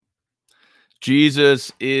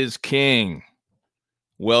Jesus is King.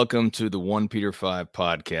 Welcome to the OnePeterFive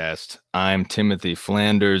podcast. I'm Timothy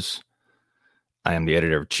Flanders. I am the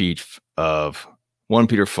editor-in-chief of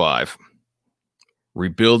OnePeterFive,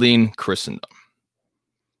 Rebuilding Christendom.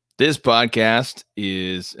 This podcast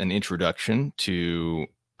is an introduction to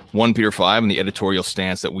OnePeterFive and the editorial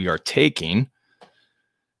stance that we are taking.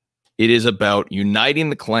 It is about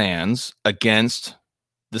uniting the clans against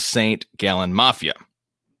the St. Gallen Mafia.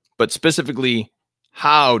 But specifically,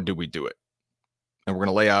 how do we do it? And we're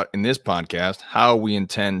going to lay out in this podcast how we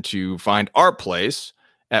intend to find our place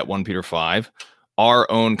at OnePeterFive, our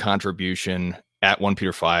own contribution at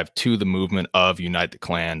OnePeterFive to the movement of Unite the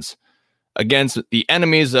Clans against the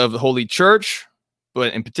enemies of the Holy Church,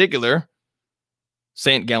 but in particular,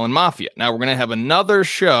 St. Gallen Mafia. Now, we're going to have another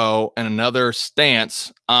show and another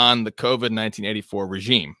stance on the COVID-1984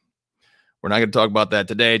 regime. We're not going to talk about that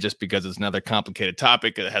today just because it's another complicated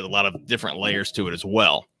topic. It has a lot of different layers to it as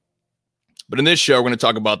well. But in this show, we're going to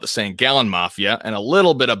talk about the St. Gallen Mafia and a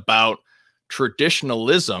little bit about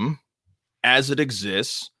traditionalism as it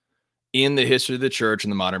exists in the history of the church in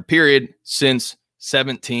the modern period since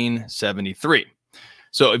 1773.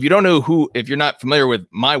 So if you don't know if you're not familiar with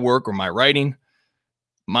my work or my writing,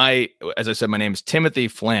 as I said, my name is Timothy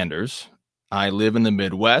Flanders. I live in the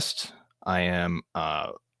Midwest. I am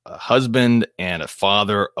a husband and a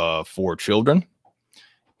father of 4 children.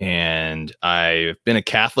 And I've been a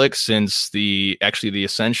Catholic since the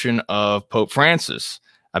ascension of Pope Francis.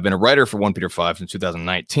 I've been a writer for OnePeterFive since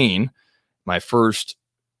 2019. My first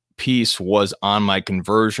piece was on my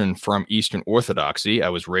conversion from Eastern Orthodoxy. I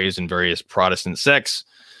was raised in various Protestant sects.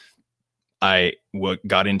 I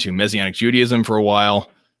got into Messianic Judaism for a while,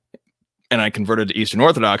 and I converted to Eastern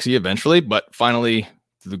Orthodoxy eventually, but finally,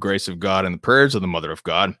 through the grace of God and the prayers of the Mother of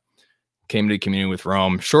God, came to communion with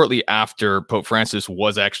Rome shortly after Pope Francis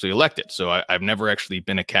was actually elected. So I've never actually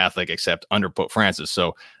been a Catholic except under Pope Francis.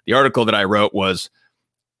 So the article that I wrote was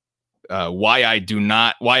why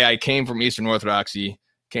I came from Eastern Orthodoxy,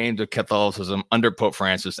 came to Catholicism under Pope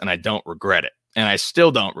Francis, and I don't regret it. And I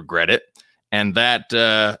still don't regret it. And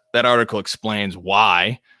that article explains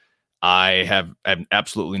why I have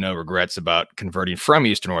absolutely no regrets about converting from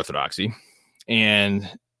Eastern Orthodoxy. And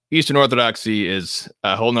Eastern Orthodoxy is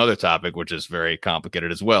a whole nother topic, which is very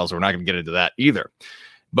complicated as well. So we're not going to get into that either.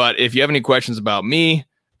 But if you have any questions about me,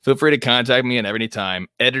 feel free to contact me at any time,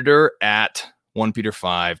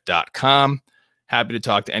 editor@onepeterfive.com. Happy to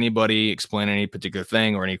talk to anybody, explain any particular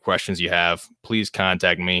thing or any questions you have. Please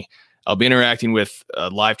contact me. I'll be interacting with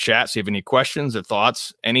live chat. So if you have any questions or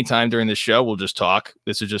thoughts anytime during the show, we'll just talk.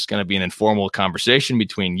 This is just going to be an informal conversation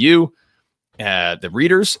between you, the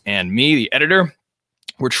readers, and me, the editor.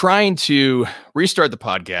 We're trying to restart the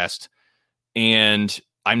podcast, and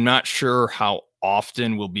I'm not sure how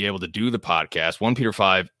often we'll be able to do the podcast.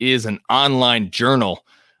 OnePeterFive is an online journal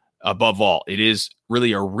above all. It is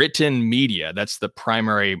really a written media. That's the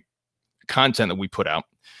primary content that we put out.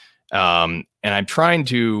 And I'm going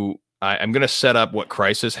to set up what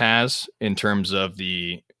Crisis has in terms of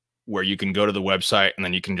where you can go to the website and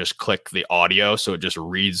then you can just click the audio. So it just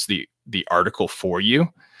reads the article for you.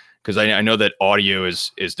 Because I know that audio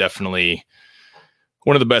is definitely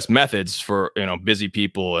one of the best methods for busy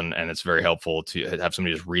people, and it's very helpful to have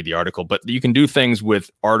somebody just read the article. But you can do things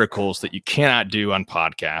with articles that you cannot do on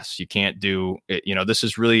podcasts. You can't do it. This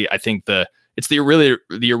is really, I think it's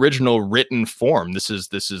the original written form. This is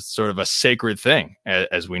sort of a sacred thing,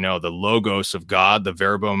 as we know, the logos of God, the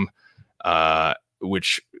verbum,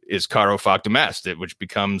 which is caro factum est, which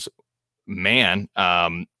becomes man.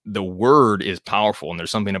 The word is powerful, and there's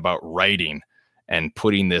something about writing and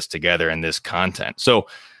putting this together in this content. So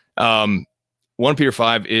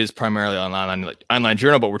OnePeterFive is primarily an online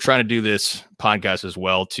journal, but we're trying to do this podcast as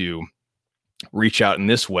well to reach out in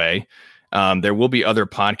this way. There will be other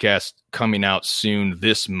podcasts coming out soon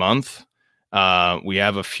this month. We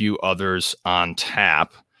have a few others on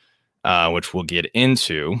tap, which we'll get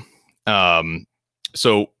into.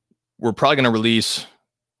 So we're probably going to release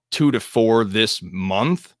 2 to 4 this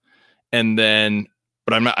month. And then,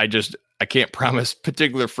 but I can't promise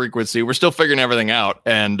particular frequency. We're still figuring everything out.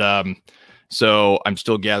 And so I'm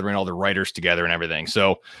still gathering all the writers together and everything.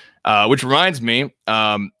 So, which reminds me,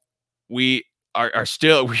 we are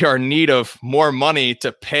in need of more money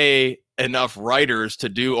to pay enough writers to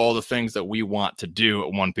do all the things that we want to do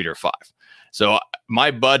at OnePeterFive. So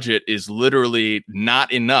my budget is literally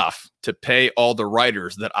not enough to pay all the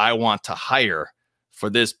writers that I want to hire for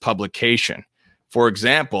this publication. For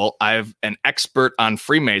example, I have an expert on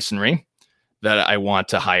Freemasonry that I want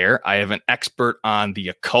to hire. I have an expert on the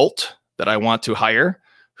occult that I want to hire,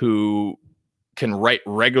 who can write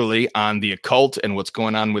regularly on the occult and what's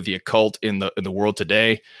going on with the occult in the world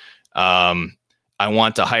today. I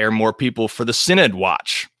want to hire more people for the Synod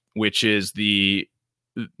Watch, which is the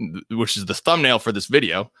thumbnail for this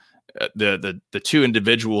video. The two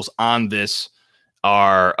individuals on this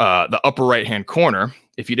are the upper right-hand corner.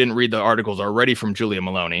 If you didn't read the articles already from Julia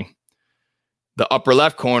Maloney, the upper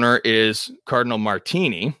left corner is Cardinal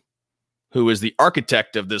Martini, who is the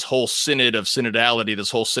architect of this whole synod of synodality,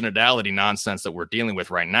 this whole synodality nonsense that we're dealing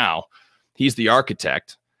with right now. He's the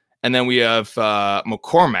architect. And then we have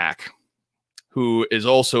McCormack, who is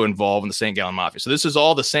also involved in the St. Gallen Mafia. So this is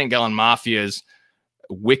all the St. Gallen Mafia's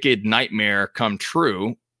wicked nightmare come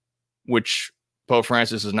true, which Pope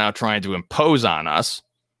Francis is now trying to impose on us.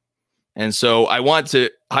 And so I want to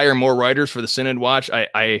hire more writers for the Synod Watch.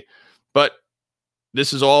 But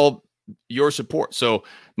this is all your support. So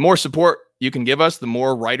the more support you can give us, the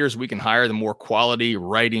more writers we can hire, the more quality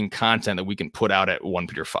writing content that we can put out at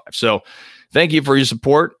OnePeterFive. So thank you for your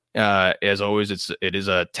support. As always, it is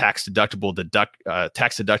a tax deductible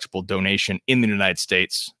donation in the United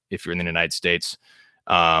States if you're in the United States.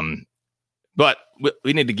 But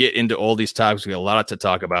we need to get into all these topics. We got a lot to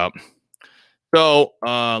talk about. So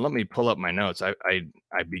let me pull up my notes. I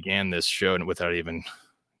began this show without even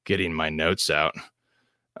getting my notes out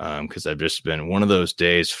because I've just been one of those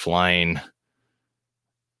days flying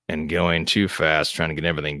and going too fast, trying to get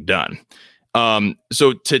everything done.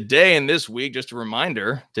 So today and this week, just a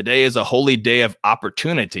reminder, today is a holy day of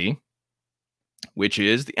opportunity, which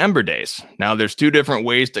is the Ember Days. Now, there's two different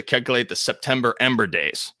ways to calculate the September Ember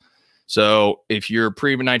Days. So if you're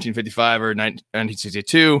pre-1955 or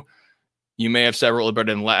 1962, you may have celebrated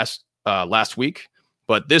better than last week.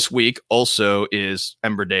 But this week also is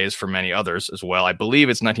Ember Days for many others as well. I believe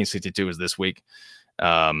it's 1962 is this week.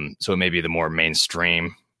 So it may be the more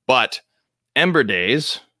mainstream. But Ember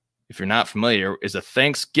Days, if you're not familiar, is a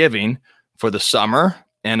thanksgiving for the summer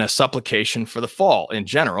and a supplication for the fall. In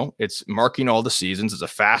general, it's marking all the seasons. It's a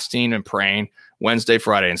fasting and praying Wednesday,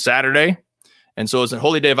 Friday, and Saturday. And so it's a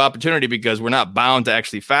holy day of opportunity because we're not bound to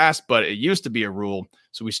actually fast, but it used to be a rule.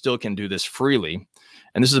 So we still can do this freely.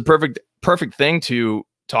 And this is a perfect thing to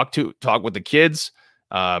talk with the kids,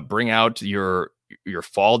 bring out your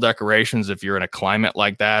fall decorations if you're in a climate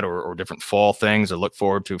like that, or different fall things, or look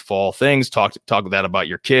forward to fall things. Talk with that about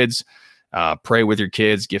your kids. Pray with your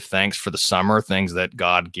kids. Give thanks for the summer, things that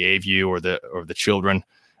God gave you or the children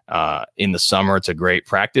in the summer. It's a great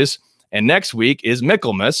practice. And next week is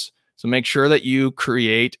Michaelmas, so make sure that you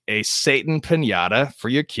create a Satan piñata for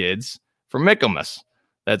your kids for Michaelmas.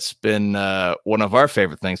 That's been one of our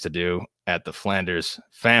favorite things to do at the Flanders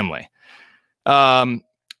family.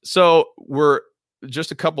 So we're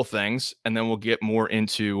just a couple things, and then we'll get more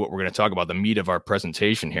into what we're going to talk about, the meat of our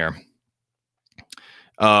presentation here.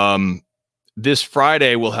 This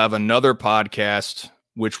Friday, we'll have another podcast,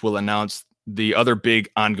 which will announce the other big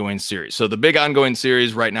ongoing series. So the big ongoing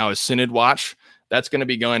series right now is Synod Watch. That's going to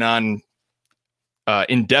be going on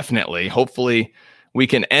indefinitely. Hopefully we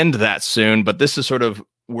can end that soon, but this is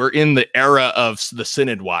we're in the era of the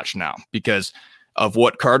Synod Watch now because of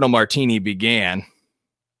what Cardinal Martini began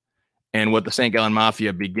and what the St. Gallen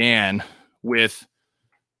Mafia began with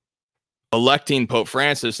electing Pope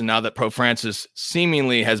Francis. And now that Pope Francis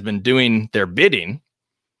seemingly has been doing their bidding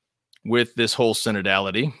with this whole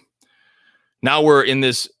synodality, now we're in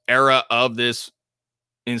this era of this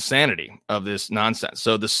insanity, of this nonsense.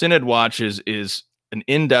 So the Synod Watch is an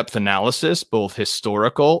in-depth analysis, both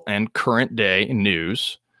historical and current day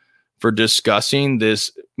news, for discussing this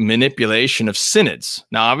manipulation of synods.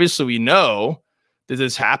 Now, obviously, we know that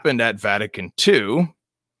this happened at Vatican II.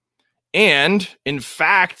 And in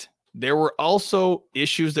fact, there were also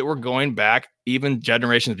issues that were going back even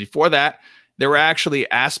generations before that. There were actually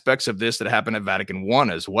aspects of this that happened at Vatican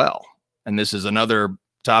I as well. And this is another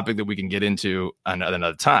topic that we can get into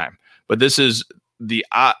another time. But this is the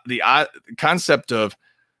concept of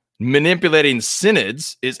manipulating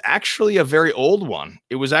synods is actually a very old one.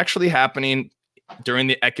 It was actually happening during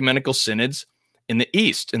the ecumenical synods in the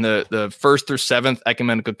East, in the first through seventh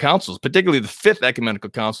ecumenical councils. Particularly the fifth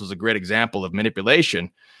ecumenical council is a great example of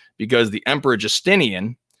manipulation, because the Emperor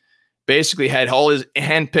Justinian basically had all his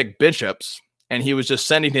handpicked bishops, and he was just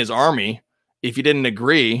sending his army if he didn't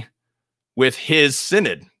agree with his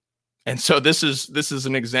synod. And so this is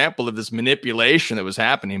an example of this manipulation that was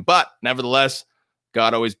happening. But nevertheless,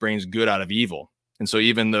 God always brings good out of evil. And so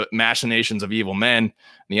even the machinations of evil men,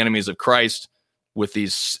 the enemies of Christ, with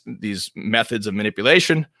these methods of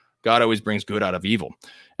manipulation, God always brings good out of evil.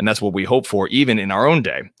 And that's what we hope for even in our own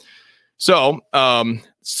day. So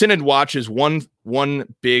Synod Watch is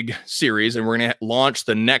one big series, and we're going to launch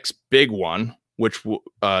the next big one which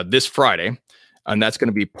this Friday, and that's going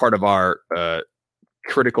to be part of our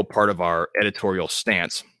critical part of our editorial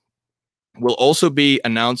stance. We'll also be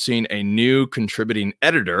announcing a new contributing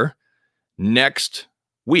editor next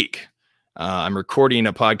week. I'm recording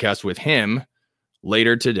a podcast with him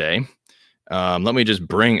later today. Let me just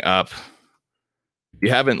bring up, if you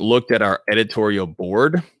haven't looked at our editorial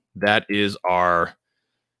board, that is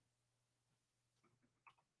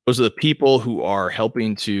those are the people who are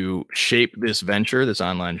helping to shape this venture, this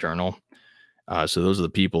online journal. So those are the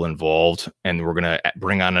people involved, and we're going to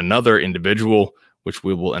bring on another individual, which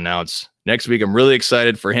we will announce next week. I'm really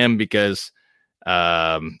excited for him because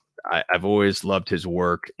I've always loved his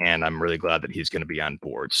work, and I'm really glad that he's going to be on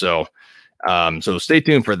board. So stay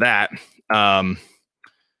tuned for that. The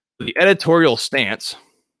editorial stance.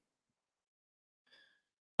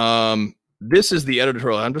 This is the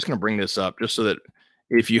editorial. I'm just going to bring this up just so that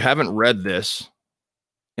if you haven't read this,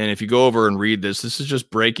 and if you go over and read this, this is just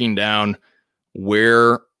breaking down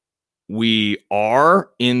where we are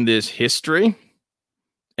in this history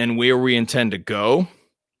and where we intend to go.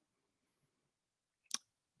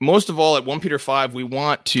 Most of all, at OnePeterFive, we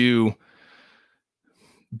want to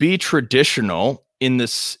be traditional in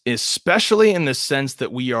this, especially in the sense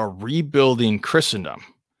that we are rebuilding Christendom.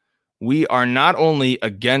 We are not only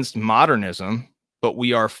against modernism, but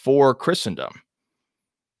we are for Christendom.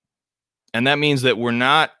 And that means that we're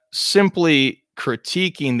not simply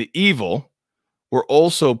critiquing the evil, we're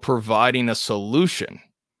also providing a solution.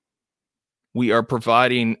 We are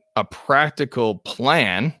providing a practical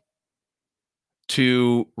plan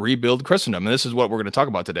to rebuild Christendom. And this is what we're going to talk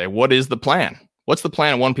about today. What is the plan? What's the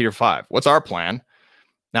plan at OnePeterFive? What's our plan?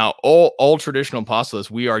 Now, all traditional apostolates,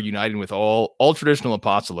 we are uniting with all traditional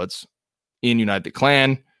apostolates in Unite the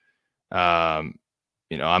Clan. I'm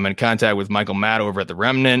in contact with Michael Matt over at the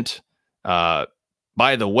Remnant. By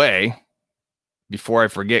the way, before I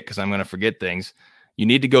forget, because I'm going to forget things, you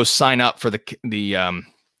need to go sign up for the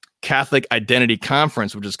Catholic Identity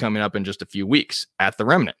Conference, which is coming up in just a few weeks at the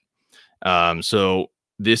Remnant. So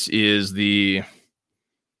this is it's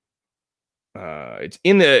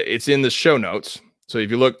in the show notes. So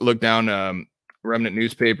if you look down, Remnant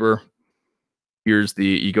newspaper,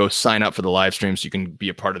 you go sign up for the live stream so you can be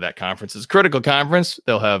a part of that conference. It's a critical conference.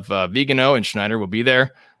 They'll have Vigano and Schneider will be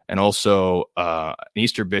there, and also an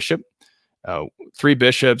Easter bishop, 3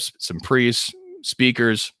 bishops, some priests,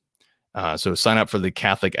 speakers. So sign up for the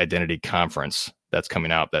Catholic Identity Conference that's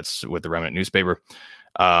coming out. That's with the Remnant newspaper.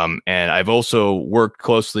 And I've also worked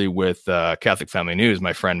closely with Catholic Family News.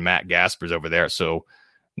 My friend Matt Gasper's over there. So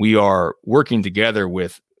we are working together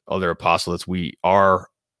with other apostolates. We are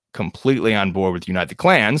completely on board with Unite the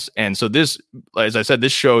Clans. And so this, as I said,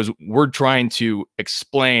 this shows we're trying to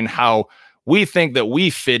explain how we think that we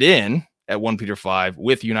fit in at OnePeterFive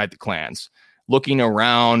with Unite the Clans, looking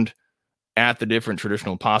around at the different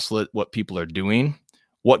traditional apostolate, what people are doing.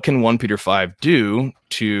 What can OnePeterFive do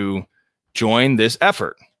to join this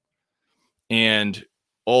effort? And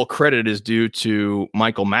all credit is due to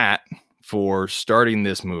Michael Matt for starting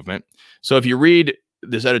this movement. So if you read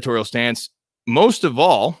this editorial stance, most of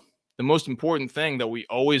all, the most important thing that we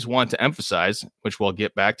always want to emphasize, which we'll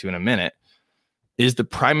get back to in a minute, is the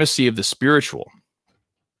primacy of the spiritual.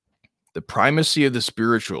 The primacy of the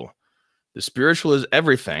spiritual. The spiritual is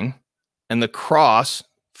everything, and the cross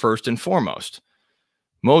first and foremost.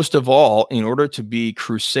 Most of all, in order to be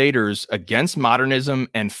crusaders against modernism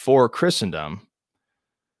and for Christendom,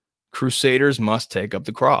 crusaders must take up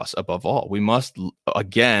the cross above all. We must,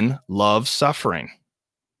 again, love suffering.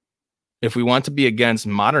 If we want to be against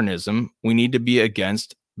modernism, we need to be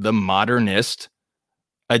against the modernist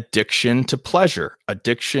addiction to pleasure,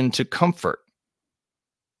 addiction to comfort,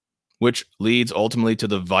 which leads ultimately to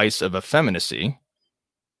the vice of effeminacy,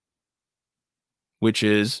 which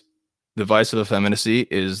is the vice of effeminacy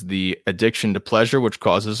is the addiction to pleasure, which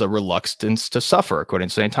causes a reluctance to suffer, according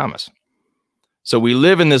to St. Thomas. So we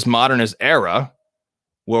live in this modernist era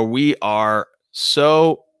where we are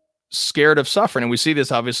so scared of suffering. And we see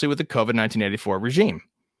this obviously with the COVID 1984 regime.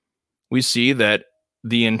 We see that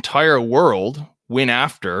the entire world went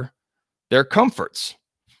after their comforts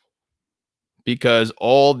because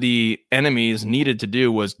all the enemies needed to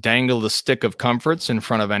do was dangle the stick of comforts in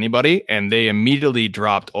front of anybody, and they immediately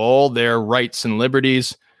dropped all their rights and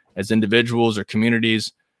liberties as individuals or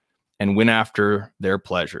communities and went after their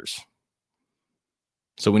pleasures.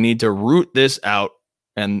 So we need to root this out,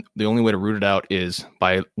 and the only way to root it out is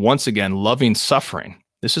by, once again, loving suffering.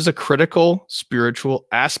 This is a critical spiritual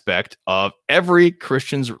aspect of every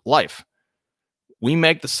Christian's life. We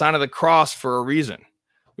make the sign of the cross for a reason.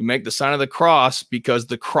 We make the sign of the cross because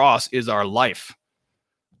the cross is our life.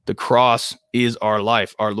 The cross is our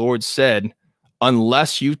life. Our Lord said,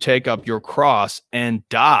 unless you take up your cross and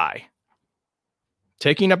die.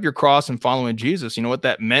 Taking up your cross and following Jesus, you know what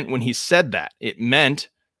that meant when he said that? It meant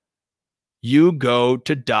you go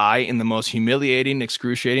to die in the most humiliating,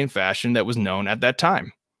 excruciating fashion that was known at that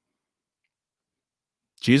time.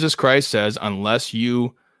 Jesus Christ says, unless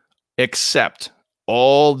you accept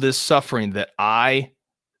all this suffering that I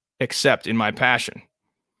accept in my passion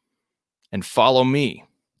and follow me,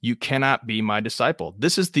 you cannot be my disciple.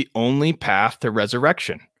 This is the only path to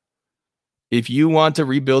resurrection. If you want to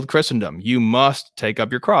rebuild Christendom, you must take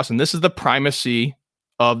up your cross. And this is the primacy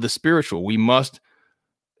of the spiritual. We must.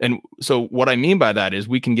 And so what I mean by that is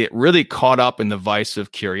we can get really caught up in the vice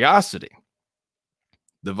of curiosity.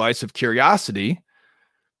 The vice of curiosity,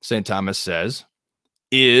 St. Thomas says,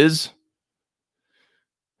 is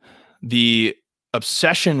the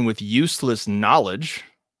obsession with useless knowledge,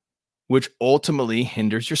 which ultimately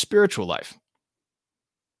hinders your spiritual life.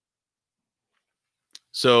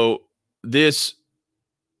 So this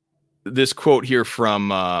quote here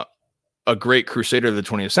from a great crusader of the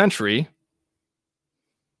 20th century,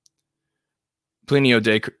 Plinio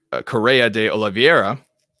de Correa de Oliveira,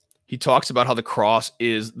 he talks about how the cross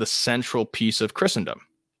is the central piece of Christendom.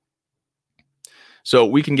 So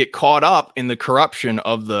we can get caught up in the corruption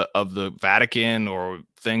of the Vatican or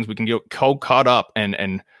things. We can get caught up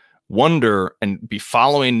and wonder and be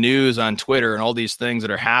following news on Twitter and all these things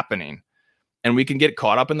that are happening. And we can get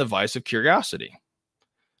caught up in the vice of curiosity.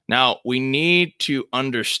 Now, we need to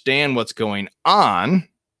understand what's going on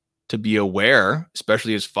to be aware,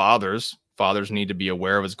 especially as fathers. Fathers need to be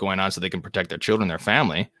aware of what's going on so they can protect their children, their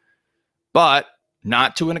family, but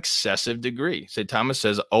not to an excessive degree. St. Thomas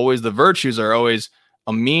says always the virtues are always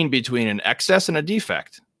a mean between an excess and a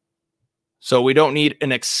defect. So we don't need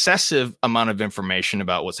an excessive amount of information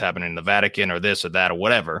about what's happening in the Vatican or this or that or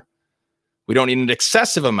whatever. We don't need an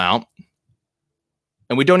excessive amount.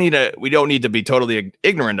 And we don't need to be totally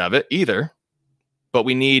ignorant of it either, but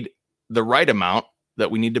we need the right amount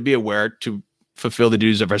that we need to be aware to fulfill the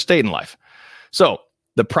duties of our state in life. So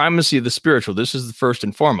the primacy of the spiritual, this is the first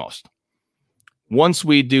and foremost. Once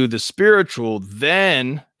we do the spiritual,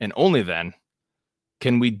 then and only then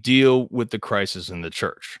can we deal with the crisis in the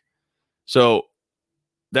church. So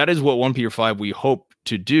that is what OnePeterFive we hope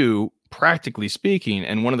to do, practically speaking.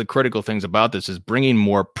 And one of the critical things about this is bringing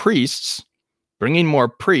more priests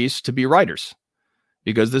to be writers,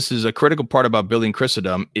 because this is a critical part about building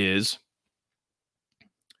Christendom, is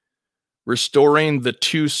restoring the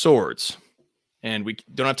two swords. And we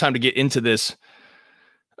don't have time to get into this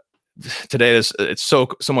today. It's so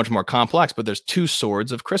much more complex, but there's two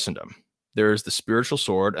swords of Christendom. There's the spiritual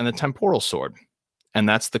sword and the temporal sword. And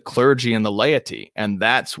that's the clergy and the laity. And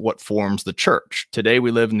that's what forms the church. Today, we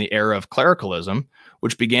live in the era of clericalism,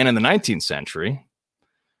 which began in the 19th century.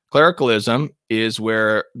 Clericalism is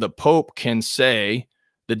where the Pope can say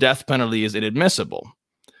the death penalty is inadmissible.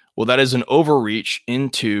 Well, that is an overreach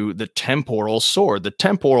into the temporal sword. The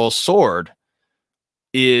temporal sword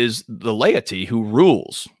is the laity who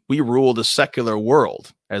rules. We rule the secular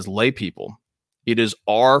world as lay people. It is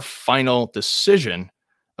our final decision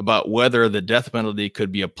about whether the death penalty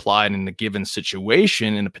could be applied in a given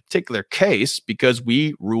situation in a particular case, because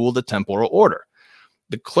we rule the temporal order.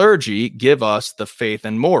 The clergy give us the faith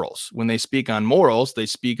and morals. When they speak on morals, they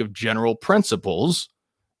speak of general principles,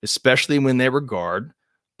 especially when they regard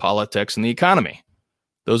politics and the economy.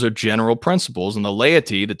 Those are general principles. And the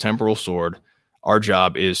laity, the temporal sword, our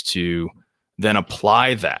job is to then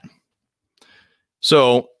apply that.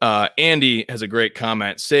 So Andy has a great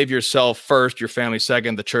comment. Save yourself first, your family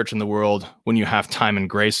second, the church and the world when you have time and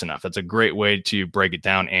grace enough. That's a great way to break it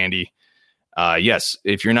down, Andy. Yes,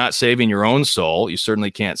 if you're not saving your own soul, you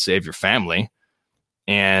certainly can't save your family.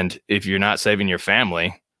 And if you're not saving your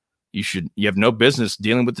family, you have no business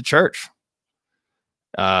dealing with the church.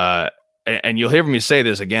 And you'll hear me say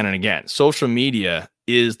this again and again. Social media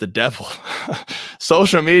is the devil.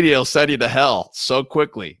 Social media will send you to hell so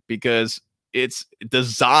quickly because it's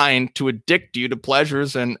designed to addict you to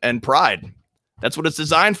pleasures and pride. That's what it's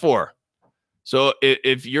designed for. So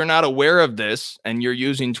if you're not aware of this and you're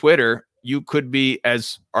using Twitter, you could be,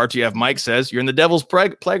 as RTF Mike says, you're in the devil's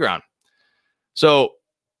playground. So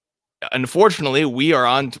unfortunately, we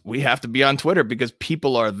have to be on Twitter because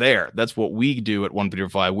people are there. That's what we do at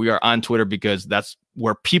OnePeterFive. We are on Twitter because that's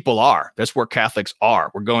where people are. That's where Catholics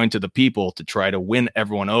are. We're going to the people to try to win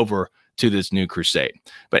everyone over to this new crusade.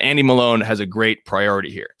 But Andy Malone has a great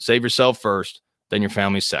priority here. Save yourself first, then your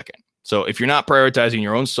family second. So if you're not prioritizing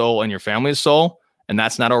your own soul and your family's soul, and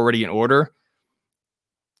that's not already in order,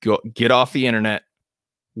 get off the internet,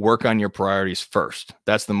 work on your priorities first.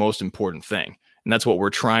 That's the most important thing. And that's what we're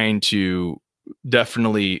trying to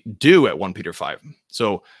definitely do at OnePeterFive.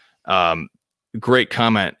 So great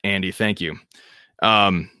comment, Andy. Thank you.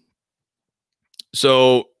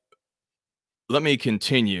 So let me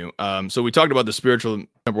continue. So we talked about the spiritual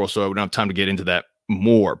temporal, so we don't have time to get into that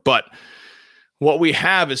more. But what we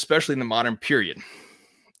have, especially in the modern period,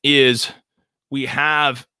 is we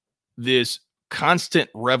have this constant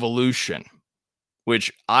revolution,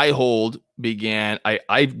 which I hold began,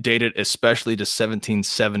 I date it especially to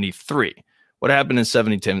 1773. What happened in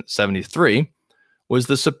 1773 was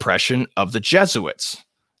the suppression of the Jesuits.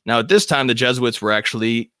 Now, at this time, the Jesuits were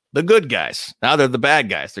actually the good guys. Now they're the bad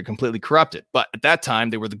guys. They're completely corrupted. But at that time,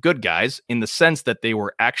 they were the good guys in the sense that they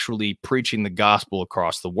were actually preaching the gospel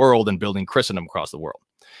across the world and building Christendom across the world.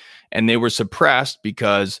 And they were suppressed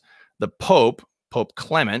because the Pope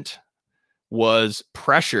Clement, was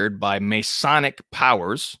pressured by Masonic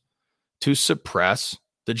powers to suppress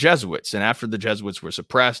the Jesuits. And after the Jesuits were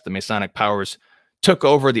suppressed, the Masonic powers took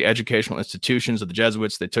over the educational institutions of the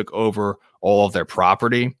Jesuits. They took over all of their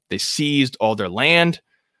property. They seized all their land,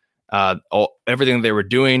 everything they were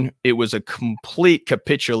doing. It was a complete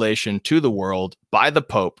capitulation to the world by the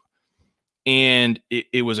Pope. And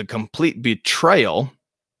it was a complete betrayal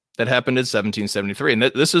that happened in 1773. And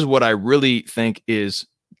this is what I really think is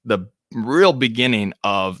the real beginning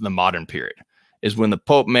of the modern period, is when the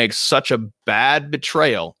Pope makes such a bad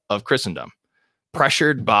betrayal of Christendom,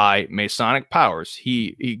 pressured by Masonic powers.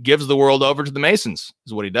 He gives the world over to the Masons,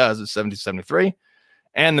 is what he does in 1773.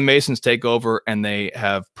 And the Masons take over, and they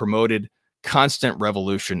have promoted constant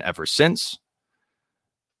revolution ever since.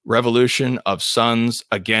 Revolution of sons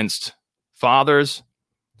against fathers,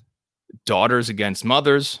 daughters against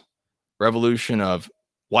mothers, revolution of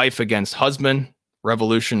wife against husband,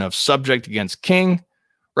 revolution of subject against king,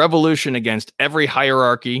 revolution against every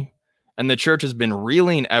hierarchy. And the church has been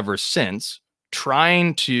reeling ever since,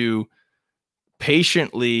 trying to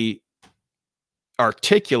patiently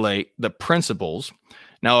articulate the principles.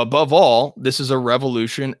 Now, above all, this is a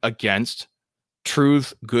revolution against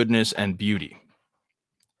truth, goodness, and beauty.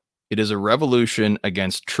 It is a revolution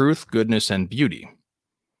against truth, goodness, and beauty.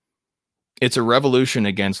 It's a revolution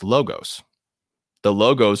against logos, the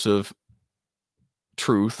logos of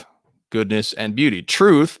truth, goodness, and beauty.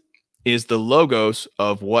 Truth is the logos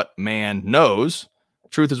of what man knows.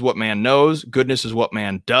 Truth is what man knows. Goodness is what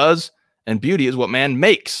man does. And beauty is what man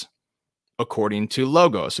makes, according to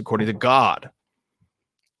logos, according to God.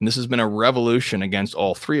 And this has been a revolution against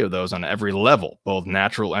all three of those on every level, both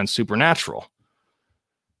natural and supernatural,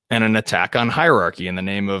 and an attack on hierarchy in the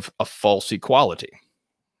name of a false equality.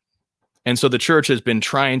 And so the church has been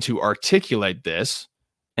trying to articulate this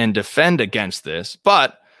and defend against this,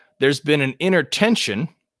 but there's been an inner tension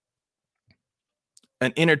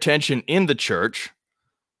in the church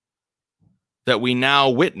that we now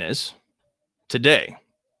witness today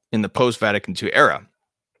in the post-Vatican II era,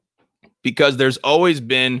 because there's always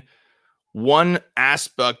been one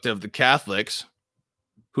aspect of the Catholics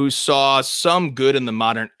who saw some good in the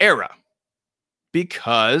modern era,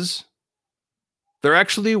 because there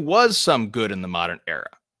actually was some good in the modern era.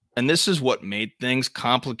 And this is what made things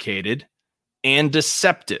complicated and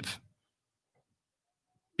deceptive.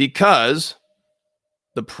 Because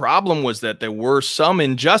the problem was that there were some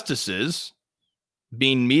injustices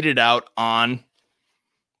being meted out on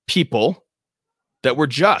people that were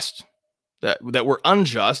just, that were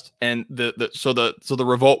unjust, and so the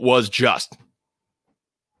revolt was just.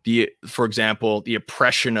 For example, the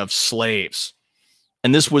oppression of slaves.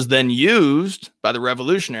 And this was then used by the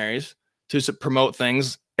revolutionaries to promote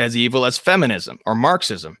things as evil as feminism or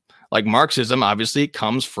Marxism. Like Marxism obviously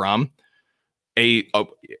comes from a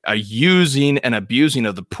using and abusing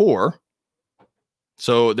of the poor.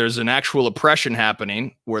 So there's an actual oppression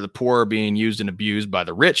happening where the poor are being used and abused by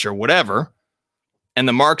the rich or whatever. And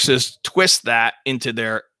the Marxists twist that into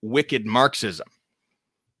their wicked Marxism.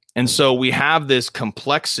 And so we have this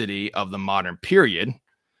complexity of the modern period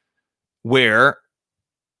where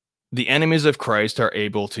the enemies of Christ are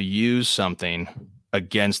able to use something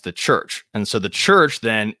against the church. And so the church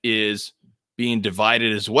then is being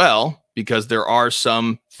divided as well, because there are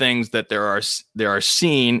some things that there are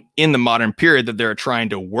seen in the modern period that they're trying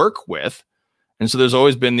to work with. And so there's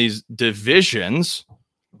always been these divisions.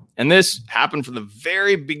 And this happened from the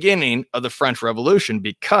very beginning of the French Revolution,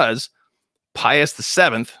 because Pius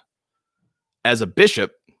VII, as a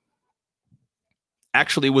bishop,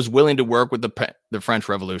 actually was willing to work with the French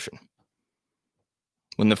Revolution.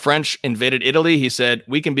 When the French invaded Italy, he said,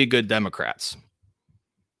 we can be good Democrats.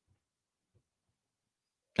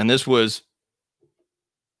 And this was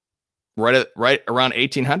right around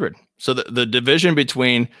 1800. So the division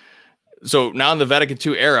between, so now in the Vatican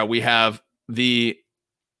II era, we have the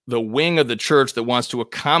wing of the church that wants to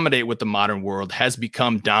accommodate with the modern world has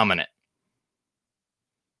become dominant.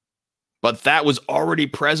 But that was already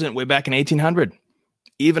present way back in 1800,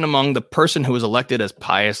 even among the person who was elected as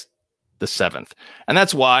Pius VII. And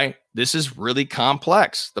that's why this is really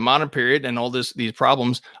complex. The modern period and all these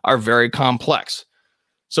problems are very complex.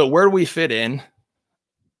 So where do we fit in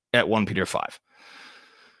at 1 Peter 5?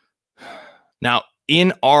 Now,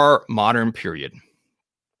 in our modern period,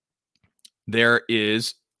 there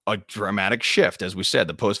is a dramatic shift. As we said,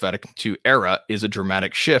 the post-Vatican II era is a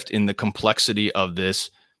dramatic shift in the complexity of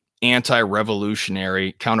this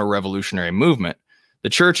anti-revolutionary, counter-revolutionary movement. The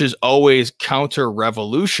church is always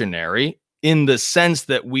counter-revolutionary in the sense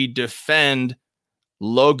that we defend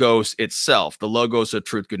logos itself, the logos of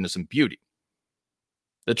truth, goodness, and beauty.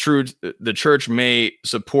 The church may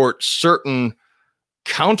support certain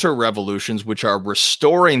counter-revolutions, which are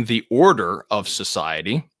restoring the order of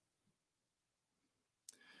society,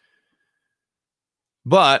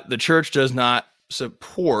 but the church does not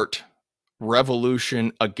support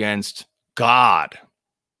revolution against God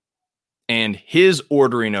and his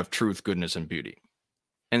ordering of truth, goodness, and beauty.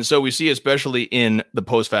 And so we see, especially in the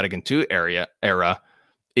post-Vatican II era,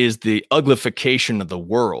 is the uglification of the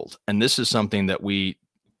world. And this is something that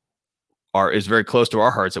is very close to our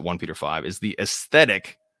hearts at 1 Peter 5, is the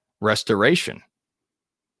aesthetic restoration.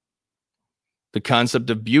 The concept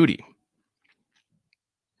of beauty,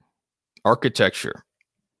 architecture,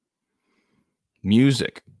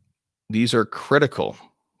 music. These are critical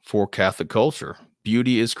for Catholic culture.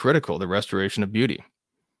 Beauty is critical, the restoration of beauty.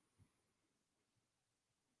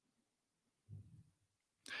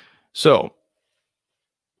 So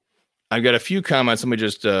I've got a few comments. Let me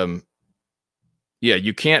just,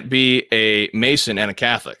 you can't be a Mason and a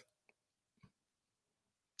Catholic.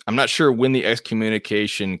 I'm not sure when the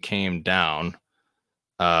excommunication came down,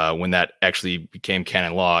 when that actually became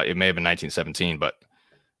canon law. It may have been 1917, but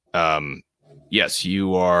yes,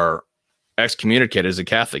 you are excommunicated as a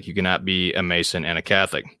Catholic. You cannot be a Mason and a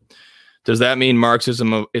Catholic. Does that mean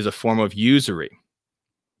Marxism is a form of usury?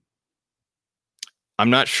 I'm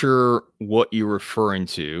not sure what you're referring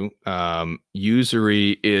to.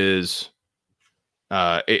 Usury is,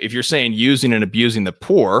 if you're saying using and abusing the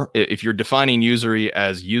poor, if you're defining usury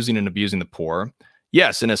as using and abusing the poor,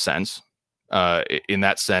 yes, in a sense. In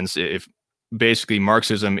that sense, if basically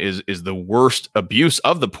Marxism is the worst abuse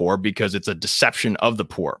of the poor because it's a deception of the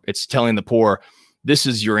poor. It's telling the poor, this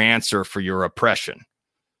is your answer for your oppression.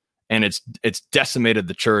 And it's decimated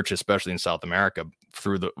the church, especially in South America,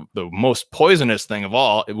 through the most poisonous thing of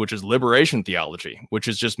all, which is liberation theology, which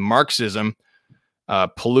is just Marxism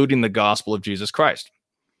polluting the gospel of Jesus Christ.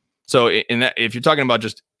 So in that, if you're talking about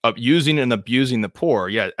just using and abusing the poor,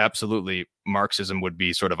 yeah, absolutely, Marxism would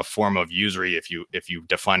be sort of a form of usury if you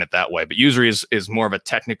define it that way. But usury is more of a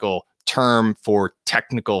technical term for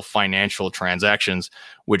technical financial transactions,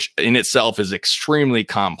 which in itself is extremely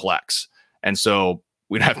complex. And so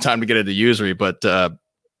we don't have time to get into usury, but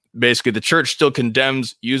basically the church still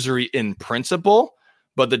condemns usury in principle,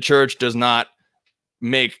 but the church does not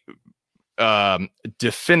make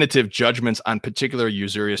definitive judgments on particular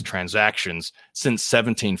usurious transactions since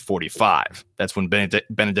 1745. That's when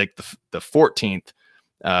Benedict the 14th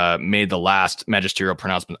made the last magisterial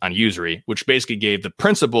pronouncement on usury, which basically gave the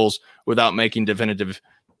principles without making definitive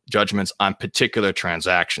judgments on particular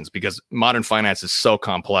transactions, because modern finance is so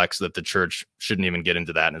complex that the church shouldn't even get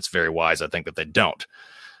into that. And it's very wise, I think, that they don't.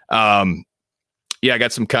 I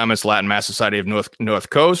got some comments. Latin Mass Society of North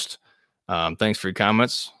Coast. Thanks for your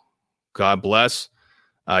comments. God bless.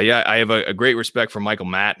 I have a great respect for Michael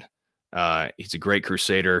Matt. He's a great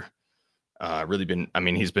crusader.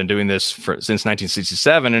 He's been doing this since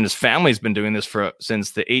 1967, and his family's been doing this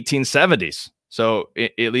since the 1870s. So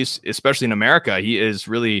at least, especially in America, he is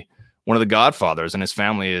really one of the godfathers, and his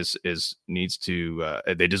family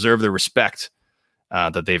they deserve the respect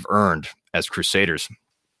that they've earned as crusaders.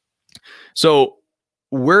 So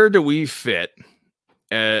where do we fit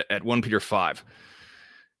at 1 Peter 5?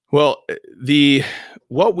 Well,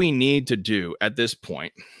 what we need to do at this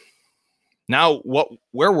point now,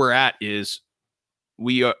 where we're at is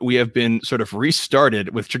we have been sort of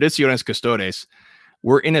restarted with Traditiones Custodes.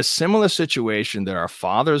 We're in a similar situation that our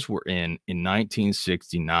fathers were in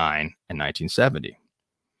 1969 and 1970.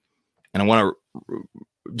 And I want to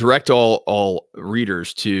direct all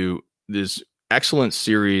readers to this excellent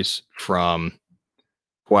series from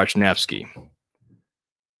Kwasniewski,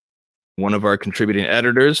 one of our contributing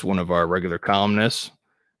editors, one of our regular columnists.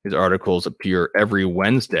 His articles appear every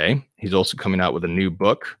Wednesday. He's also coming out with a new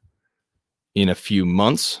book in a few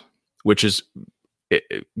months, which is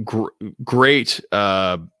great.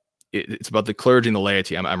 It's about the clergy and the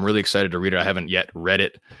laity. I'm really excited to read it. I haven't yet read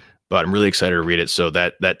it, but I'm really excited to read it. So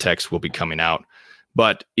that text will be coming out.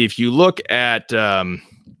 But if you look at,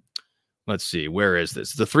 let's see, where is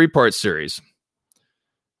this? It's a 3-part series.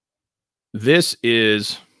 This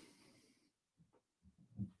is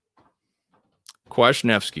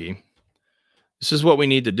Kwasniewski. This is what we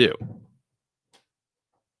need to do.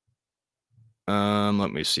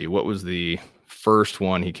 Let me see. What was the first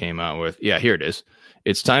one he came out with? Yeah, here it is.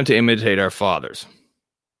 It's time to imitate our fathers.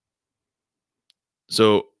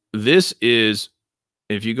 So this is,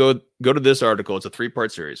 if you go to this article, it's a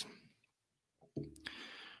 3-part series.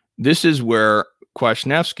 This is where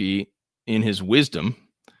Kwasniewski, in his wisdom,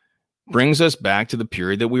 brings us back to the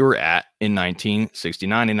period that we were at in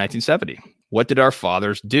 1969 and 1970. What did our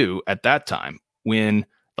fathers do at that time when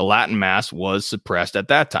the Latin Mass was suppressed at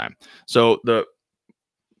that time? So the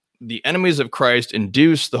enemies of Christ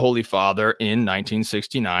induced the Holy Father in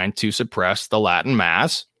 1969 to suppress the Latin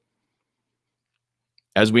Mass.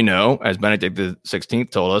 As we know, as Benedict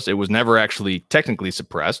XVI told us, it was never actually technically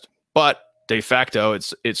suppressed, but de facto,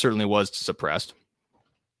 it certainly was suppressed.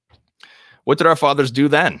 What did our fathers do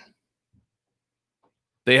then?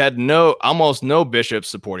 They had almost no bishops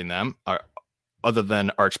supporting them, other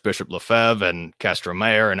than Archbishop Lefebvre and Castro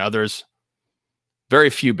Mayer and others. Very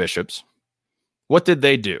few bishops. What did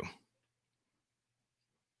they do?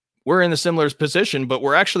 We're in a similar position, but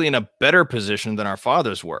we're actually in a better position than our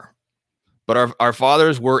fathers were. But our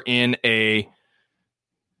fathers were in a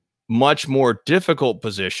much more difficult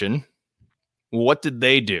position. What did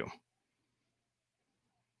they do?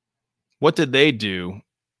 What did they do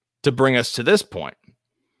to bring us to this point?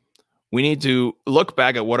 We need to look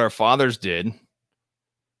back at what our fathers did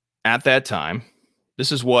at that time.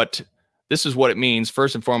 This is what it means,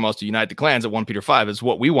 first and foremost, to unite the clans at OnePeterFive. Is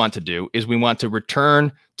what we want to do, is we want to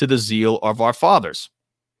return to the zeal of our fathers.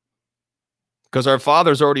 Because our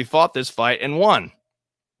fathers already fought this fight and won.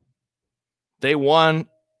 They won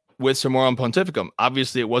with Summorum Pontificum.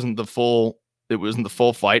 Obviously, it wasn't the full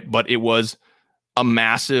fight, but it was a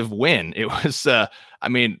massive win. It was, Summorum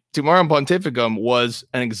Pontificum was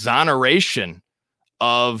an exoneration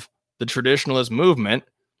of the traditionalist movement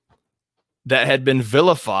that had been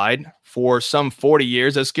vilified for some 40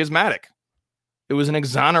 years as schismatic. It was an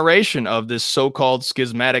exoneration of this so-called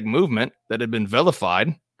schismatic movement that had been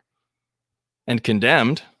vilified and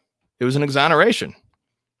condemned. It was an exoneration.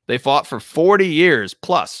 They fought for 40 years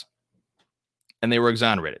plus, and they were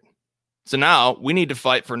exonerated. So now we need to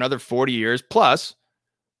fight for another 40 years plus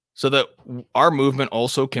so that our movement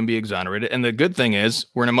also can be exonerated. And the good thing is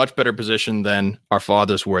we're in a much better position than our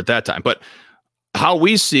fathers were at that time. But how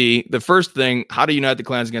we see the first thing, how to unite the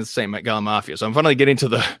clans against the St. Gallen Mafia. So I'm finally getting to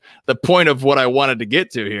the point of what I wanted to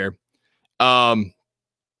get to here. How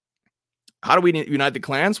do we unite the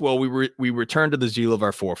clans? Well, we return to the zeal of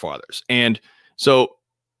our forefathers. And so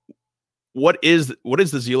what is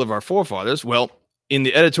the zeal of our forefathers? Well, in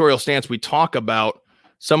the editorial stance, we talk about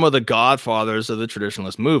some of the godfathers of the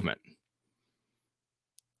traditionalist movement,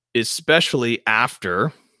 especially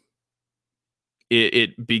after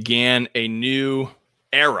it began a new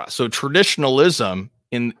era. So traditionalism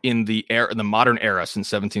in the modern era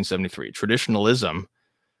since 1773, traditionalism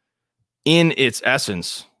in its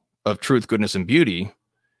essence of truth, goodness, and beauty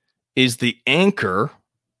is the anchor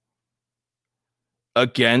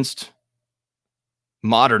against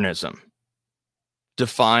modernism,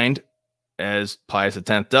 defined as Pius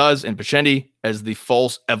X does in Pascendi as the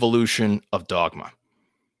false evolution of dogma.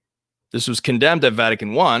 This was condemned at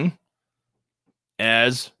Vatican I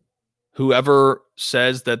as whoever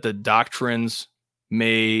says that the doctrines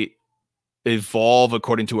may evolve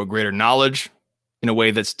according to a greater knowledge in a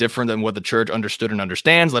way that's different than what the church understood and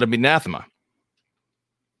understands, let him be anathema.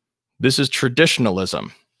 This is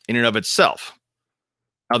traditionalism in and of itself.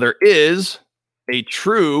 Now, there is a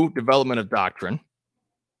true development of doctrine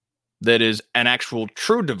that is an actual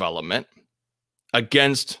true development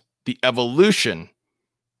against the evolution,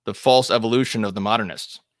 the false evolution of the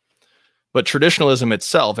modernists. But traditionalism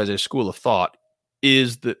itself, as a school of thought,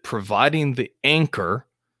 is providing the anchor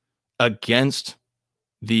against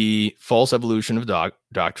the false evolution of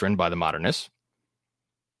doctrine by the modernists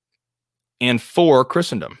and for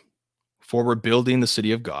Christendom, for rebuilding the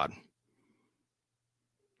city of God.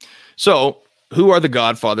 So, who are the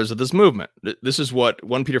godfathers of this movement? This is what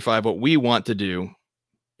OnePeterFive, what we want to do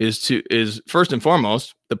is first and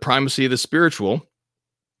foremost, the primacy of the spiritual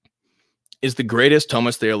is the greatest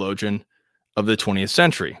Thomist theologian of the 20th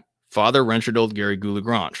century, Father Rencherdald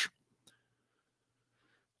Garrigou-Lagrange.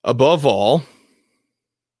 Above all,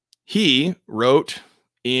 He wrote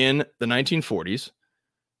in the 1940s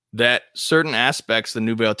that certain aspects of the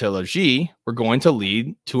Nouvelle Théologie were going to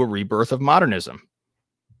lead to a rebirth of modernism.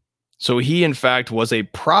 So he, in fact, was a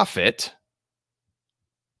prophet.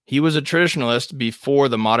 He was a traditionalist before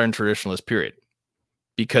the modern traditionalist period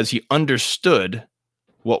because he understood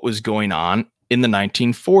what was going on in the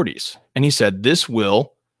 1940s. And he said, this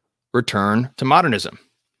will return to modernism.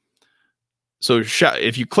 So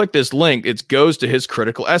if you click this link, it goes to his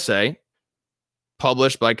critical essay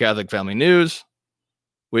published by Catholic Family News,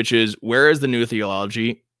 which is, Where is the New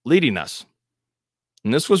Theology Leading Us?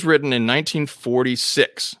 And this was written in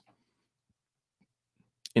 1946.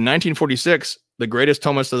 In 1946, the greatest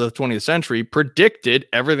Thomist of the 20th century predicted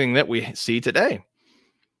everything that we see today.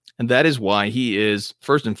 And that is why he is,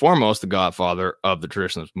 first and foremost, the godfather of the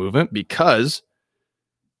traditionalist movement, because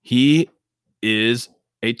he is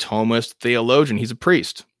a Thomist theologian. He's a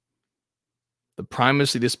priest. The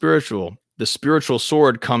primacy of the spiritual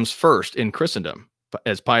sword comes first in Christendom.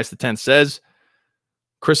 As Pius X says,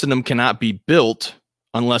 Christendom cannot be built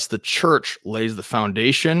unless the church lays the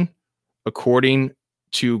foundation according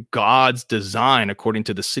to God's design, according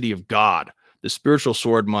to the city of God. The spiritual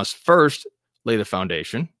sword must first lay the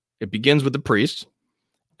foundation. It begins with the priests,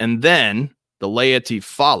 and then the laity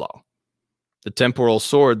follow. The temporal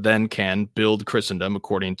sword then can build Christendom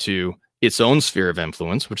according to its own sphere of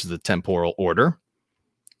influence, which is the temporal order,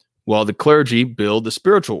 while the clergy build the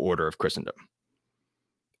spiritual order of Christendom.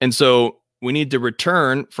 And so we need to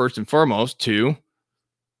return, first and foremost, to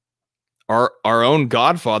our own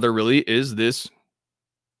godfather really is this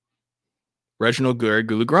Reginald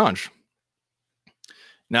Goulet-Grange.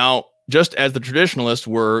 Now, just as the traditionalists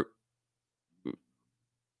were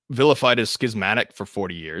vilified as schismatic for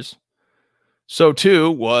 40 years, so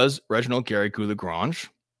too was Reginald Goulet-Grange.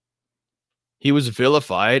 He was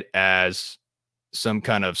vilified as some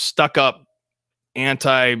kind of stuck-up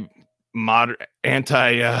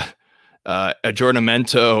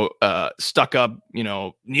aggiornamento, stuck-up,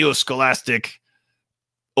 neo-scholastic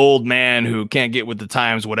old man who can't get with the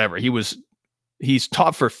times, whatever. He's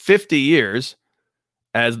taught for 50 years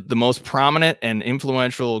as the most prominent and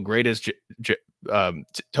influential, greatest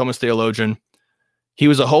Thomist theologian. He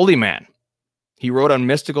was a holy man. He wrote on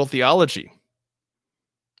mystical theology.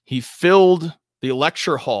 He filled the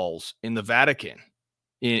lecture halls in the Vatican,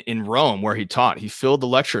 in Rome, where he taught. He filled the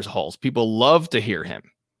lecture halls. People loved to hear him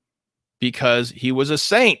because he was a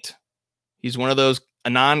saint. He's one of those a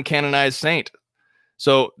non-canonized saint.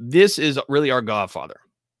 So this is really our godfather,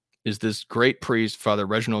 is this great priest, Father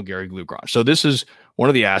Reginald Goulet-Grange. So this is one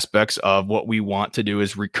of the aspects of what we want to do,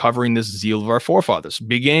 is recovering this zeal of our forefathers,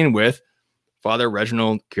 beginning with Father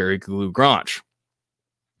Reginald Goulet-Grange.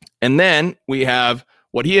 And then we have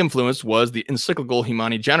what he influenced was the encyclical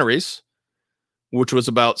Humani Generis, which was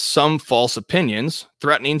about some false opinions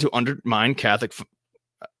threatening to undermine Catholic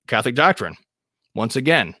doctrine. Once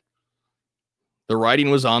again, the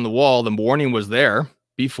writing was on the wall. The warning was there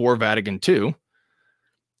before Vatican II.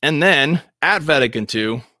 And then at Vatican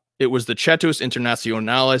II, it was the Cetus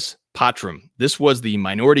Internationalis Patrum. This was the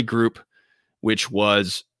minority group, which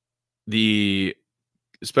was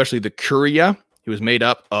especially the Curia. It was made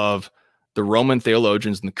up of the Roman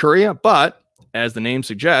theologians in the Curia, but as the name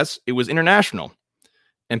suggests, it was international.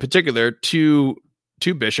 In particular, two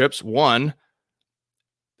bishops, one,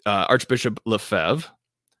 Archbishop Lefebvre,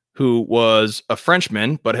 who was a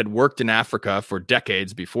Frenchman, but had worked in Africa for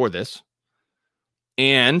decades before this,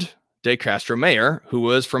 and De Castro Meyer, who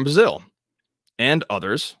was from Brazil, and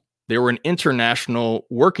others. They were an international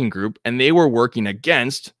working group, and they were working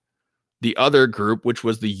against the other group, which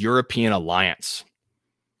was the European Alliance.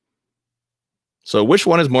 So which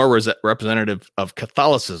one is more representative of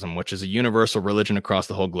Catholicism, which is a universal religion across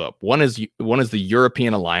the whole globe? One is the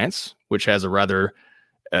European Alliance, which has a rather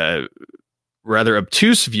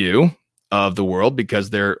obtuse view of the world because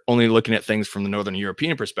they're only looking at things from the Northern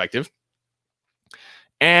European perspective.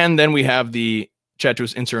 And then we have the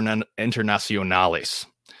Cetus Internationalis.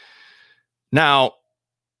 Now,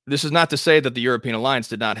 this is not to say that the European Alliance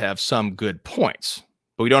did not have some good points,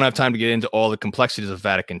 but we don't have time to get into all the complexities of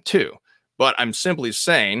Vatican II. But I'm simply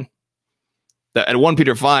saying that at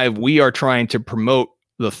OnePeterFive, we are trying to promote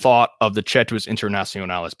the thought of the Cetus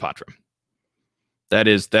Internationalis Patrum. That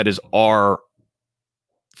is our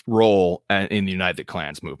role in the United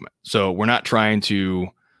Clans movement. So we're not trying to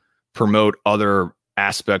promote other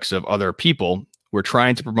aspects of other people. We're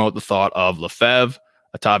trying to promote the thought of Lefebvre,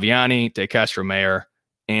 Ottaviani, De Castro Meyer,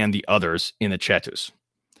 and the others in the Cetus.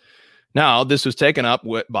 Now, this was taken up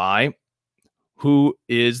by who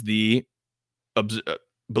is the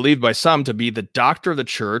believed by some to be the doctor of the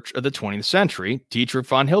church of the 20th century, Dietrich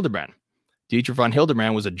von Hildebrand. Dietrich von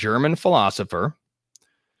Hildebrand was a German philosopher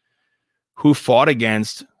who fought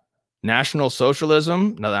against National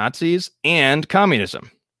Socialism, Nazis, and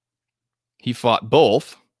communism. He fought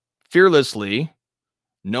both fearlessly,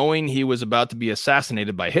 knowing he was about to be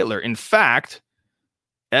assassinated by Hitler. In fact,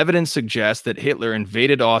 evidence suggests that Hitler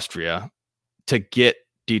invaded Austria to get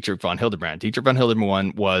Dietrich von Hildebrand. Dietrich von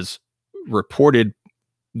Hildebrand was reported,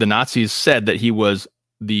 the Nazis said that he was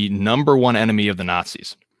the number one enemy of the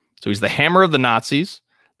Nazis. So he's the hammer of the Nazis,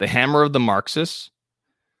 the hammer of the Marxists.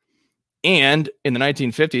 And in the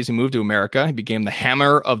 1950s, he moved to America. He became the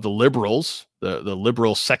hammer of the liberals, the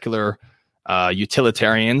liberal secular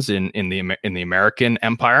utilitarians in the American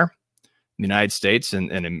empire, the United States,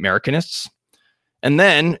 and Americanists. And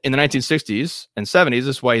then in the 1960s and 70s,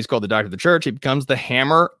 this is why he's called the doctor of the church. He becomes the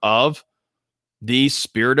hammer of the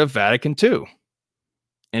spirit of Vatican II,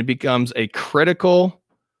 and becomes a critical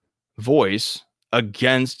voice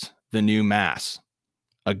against the new mass,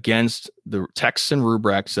 against the texts and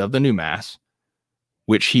rubrics of the new mass,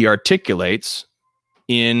 which he articulates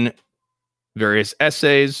in various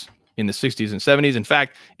essays in the 60s and 70s. In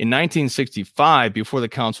fact, in 1965, before the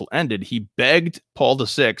council ended, he begged Paul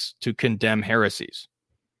VI to condemn heresies.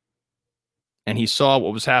 And he saw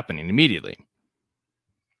what was happening immediately.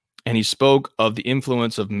 And he spoke of the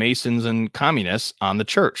influence of Masons and communists on the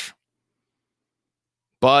church.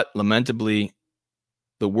 But lamentably,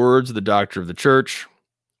 the words of the doctor of the church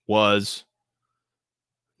was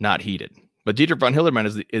not heeded. But Dietrich von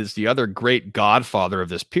Hildebrand is the other great godfather of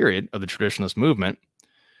this period of the traditionalist movement,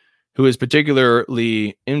 who is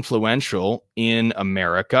particularly influential in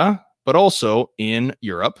America, but also in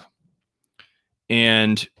Europe.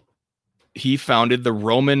 And he founded the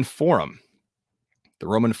Roman Forum. The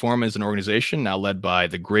Roman Forum is an organization now led by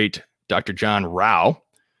the great Dr. John Rao.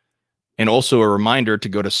 And also a reminder to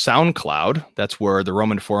go to SoundCloud. That's where the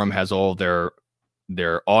Roman Forum has all their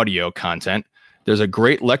audio content. There's a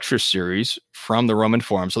great lecture series from the Roman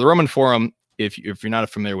Forum. So the Roman Forum, if you're not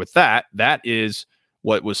familiar with that is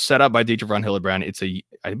what was set up by Dietrich von Hildebrand.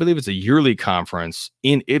 I believe it's a yearly conference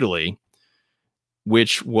in Italy,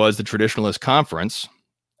 which was the traditionalist conference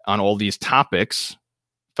on all these topics,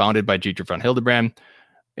 founded by Dietrich von Hildebrand.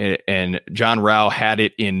 And John Rao had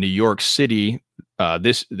it in New York City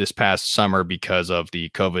this past summer because of the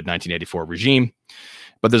COVID 1984 regime.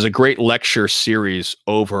 But there's a great lecture series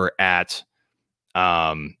over at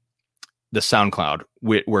the SoundCloud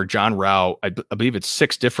where John Rao, I believe it's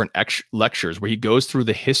 6 different lectures where he goes through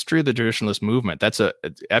the history of the traditionalist movement.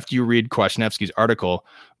 After you read Kwasniewski's article,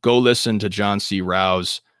 go listen to John C.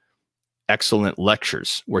 Rao's excellent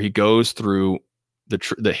lectures where he goes through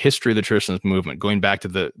the history of the traditionalist movement, going back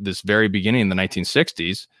to this very beginning in the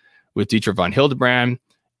 1960s with Dietrich von Hildebrand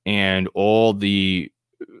and all the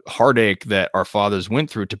heartache that our fathers went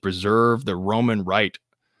through to preserve the Roman rite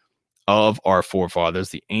of our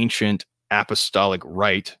forefathers, the ancient apostolic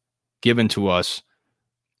rite given to us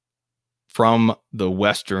from the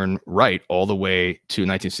Western Rite all the way to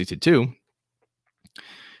 1962.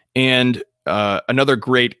 And another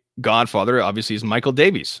great godfather, obviously, is Michael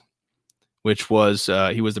Davies, which was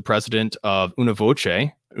he was the president of Una Voce.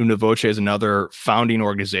 Una Voce is another founding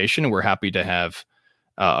organization, and we're happy to have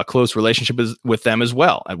a close relationship with them as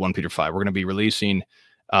well at OnePeterFive. We're going to be releasing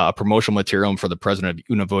promotional material for the president of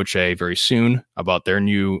Una Voce very soon about their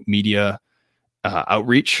new media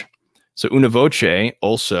outreach. So Una Voce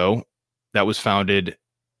also, that was founded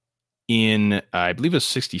in, I believe it was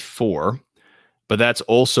 64, but that's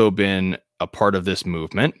also been a part of this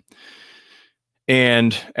movement.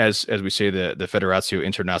 And as we say, the Federatio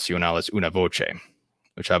Internationalis Una Voce,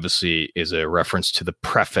 which obviously is a reference to the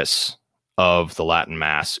preface of the Latin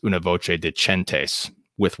Mass, Una Voce Decentes,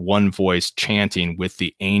 with one voice chanting with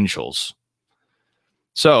the angels.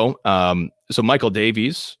 So Michael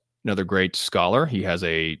Davies, another great scholar, he has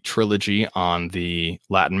a trilogy on the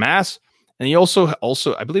Latin Mass, and he also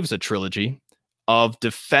I believe it's a trilogy of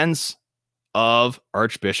defense of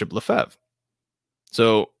Archbishop Lefebvre.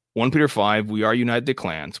 So OnePeterFive, we are United the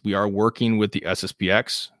Clans. We are working with the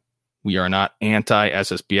SSPX. We are not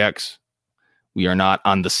anti-SSPX. We are not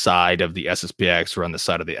on the side of the SSPX or on the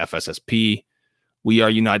side of the FSSP. We are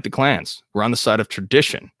United the Clans. We're on the side of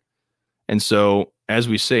tradition. And so, as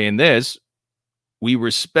we say in this, we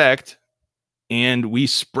respect and we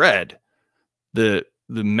spread the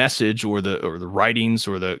message or the writings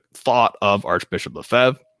or the thought of Archbishop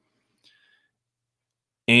Lefebvre.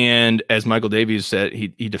 And as Michael Davies said, he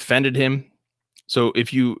defended him. So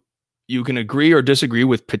if you can agree or disagree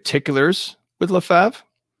with particulars with Lefebvre,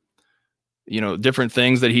 different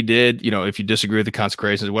things that he did. If you disagree with the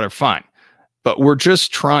consecrations, whatever, fine. But we're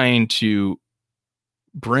just trying to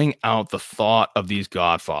bring out the thought of these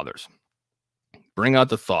godfathers. Bring out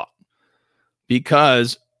the thought.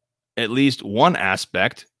 Because at least one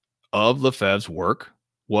aspect of Lefebvre's work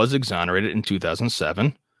was exonerated in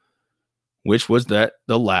 2007, which was that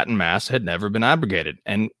the Latin Mass had never been abrogated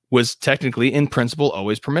and was technically, in principle,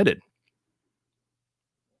 always permitted.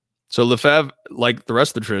 So Lefebvre, like the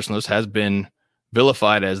rest of the traditionalists, has been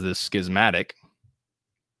vilified as this schismatic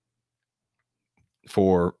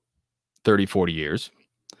for 30, 40 years.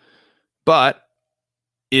 But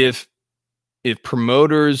if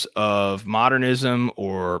promoters of modernism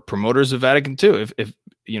or promoters of Vatican II, if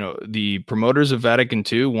the promoters of Vatican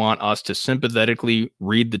II want us to sympathetically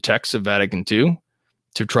read the texts of Vatican II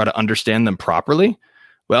to try to understand them properly,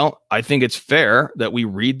 well, I think it's fair that we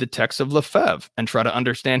read the text of Lefebvre and try to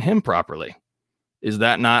understand him properly. Is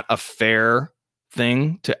that not a fair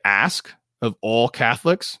thing to ask of all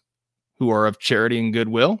Catholics who are of charity and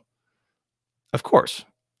goodwill? Of course.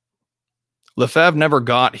 Lefebvre never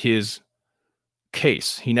got his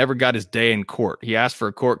case. He never got his day in court. He asked for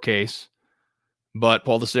a court case, but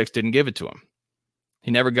Paul VI didn't give it to him.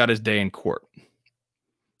 He never got his day in court.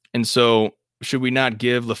 And so should we not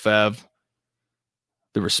give Lefebvre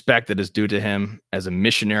the respect that is due to him as a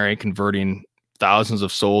missionary converting thousands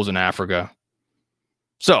of souls in Africa?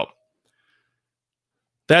 So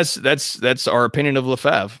that's our opinion of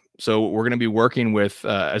Lefebvre. So we're going to be working with,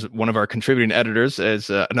 as one of our contributing editors, as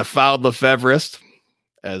an avowed Lefebvrist,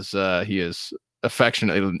 as he is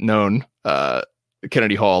affectionately known,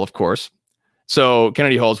 Kennedy Hall, of course. So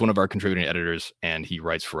Kennedy Hall is one of our contributing editors, and he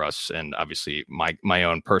writes for us, and obviously my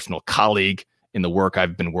own personal colleague in the work.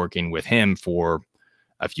 I've been working with him for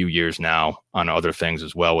a few years now on other things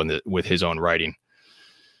as well with his own writing.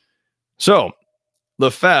 So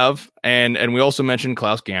Lefebvre, and we also mentioned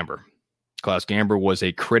Klaus Gamber. Klaus Gamber was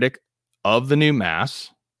a critic of the new Mass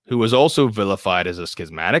who was also vilified as a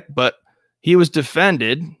schismatic, but he was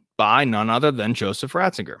defended by none other than Joseph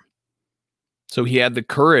Ratzinger. So he had the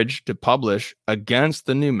courage to publish against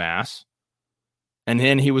the new Mass, and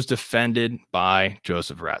then he was defended by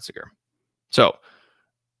Joseph Ratzinger. So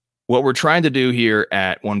what we're trying to do here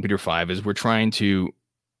at OnePeterFive is we're trying to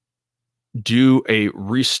do a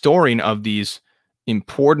restoring of these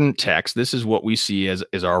important texts. This is what we see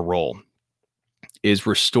as our role, is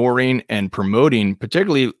restoring and promoting,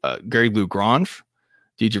 particularly Gary Blue Grange,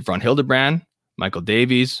 Dietrich von Hildebrand, Michael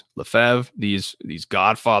Davies, Lefebvre, these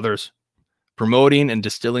godfathers, promoting and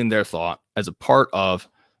distilling their thought as a part of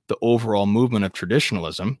the overall movement of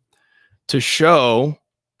traditionalism to show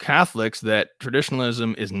Catholics that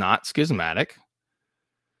traditionalism is not schismatic.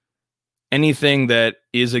 Anything that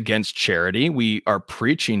is against charity, we are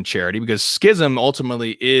preaching charity, because schism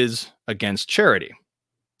ultimately is against charity.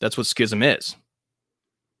 That's what schism is.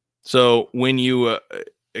 So when you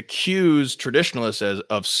accuse traditionalists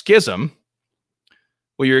of schism,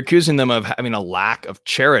 well, you're accusing them of having a lack of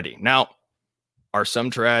charity. Now, are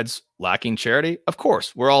some trads lacking charity? Of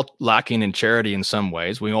course, we're all lacking in charity in some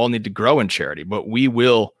ways. We all need to grow in charity, but we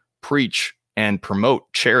will preach and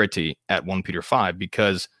promote charity at OnePeterFive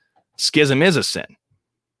because schism is a sin.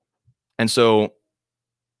 And so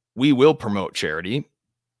we will promote charity.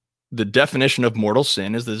 The definition of mortal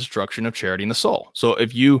sin is the destruction of charity in the soul. So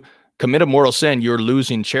if you commit a mortal sin, you're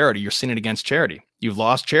losing charity. You're sinning against charity. You've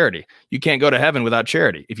lost charity. You can't go to heaven without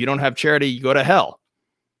charity. If you don't have charity, you go to hell.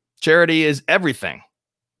 Charity is everything.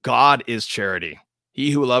 God is charity.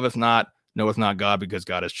 He who loveth not knoweth not God, because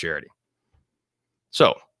God is charity.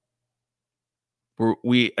 So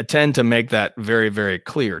we intend to make that very, very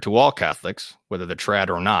clear to all Catholics, whether they're trad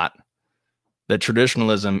or not, that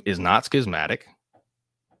traditionalism is not schismatic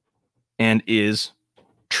and is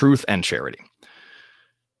truth and charity.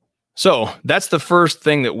 So that's the first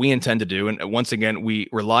thing that we intend to do. And once again, we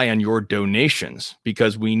rely on your donations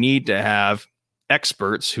because we need to have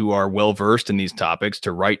experts who are well-versed in these topics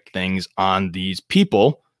to write things on these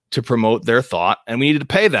people to promote their thought. And we need to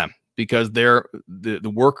pay them because the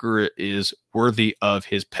worker is worthy of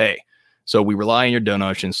his pay. So we rely on your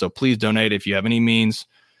donations. So please donate if you have any means.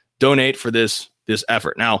 Donate for this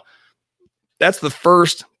effort. Now, that's the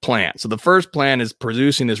first plan. So the first plan is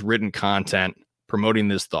producing this written content, promoting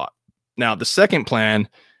this thought. Now, the second plan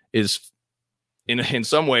is in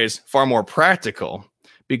some ways far more practical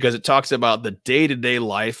because it talks about the day-to-day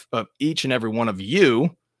life of each and every one of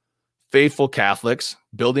you, faithful Catholics,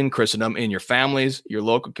 building Christendom in your families, your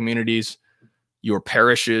local communities, your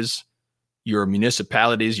parishes, your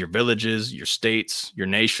municipalities, your villages, your states, your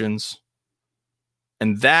nations.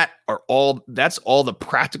 And that's all the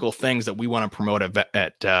practical things that we want to promote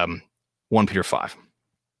at OnePeterFive.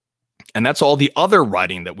 And that's all the other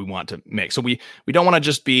writing that we want to make. So we don't want to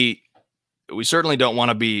just be, we certainly don't want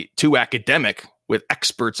to be too academic with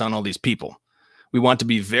experts on all these people. We want to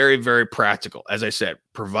be very, very practical. As I said,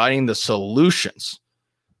 providing the solutions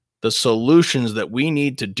that we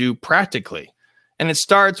need to do practically. And it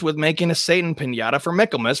starts with making a Satan pinata for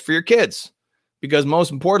Michaelmas for your kids. Because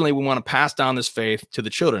most importantly, we want to pass down this faith to the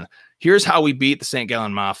children. Here's how we beat the St.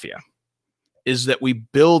 Gallen Mafia, is that we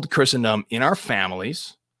build Christendom in our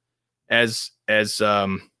families. As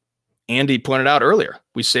Andy pointed out earlier,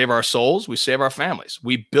 we save our souls, we save our families.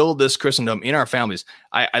 We build this Christendom in our families.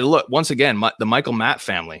 I look, once again, the Michael Matt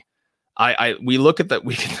family. We look at that.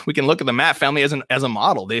 We can look at the Matt family as a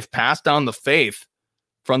model. They've passed down the faith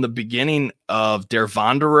from the beginning of Der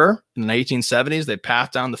Wanderer in the 1870s. They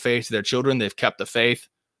passed down the faith to their children. They've kept the faith.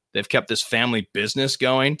 They've kept this family business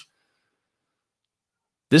going.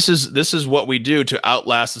 This is what we do to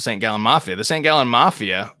outlast the St. Gallen Mafia. The St. Gallen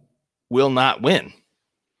Mafia will not win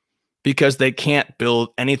because they can't build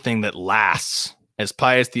anything that lasts. As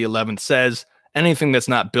Pius XI says, anything that's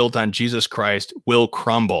not built on Jesus Christ will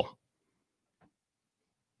crumble.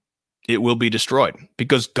 It will be destroyed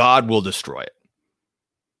because God will destroy it.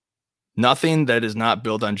 Nothing that is not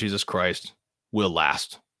built on Jesus Christ will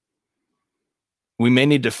last. We may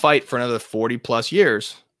need to fight for another 40 plus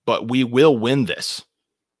years, but we will win this.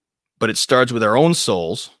 But it starts with our own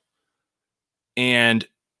souls and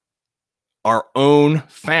our own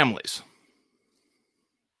families.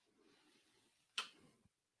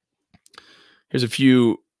 Here's a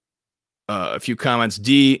few comments.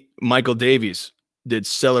 Michael Davies did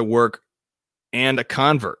stellar work and a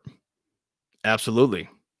convert. Absolutely.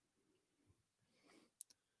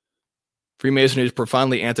 Freemasonry is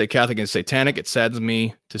profoundly anti-Catholic and satanic. It saddens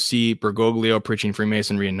me to see Bergoglio preaching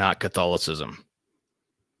Freemasonry and not Catholicism.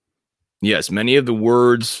 Yes, many of the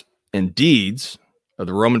words and deeds of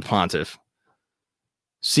the Roman Pontiff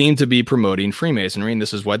seem to be promoting Freemasonry, and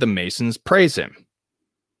this is why the Masons praise him.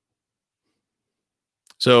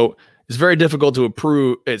 So it's very difficult to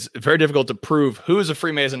prove. It's very difficult to prove who's a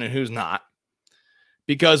Freemason and who's not,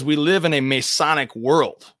 because we live in a Masonic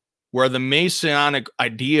world where the Masonic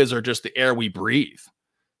ideas are just the air we breathe.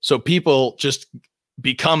 So people just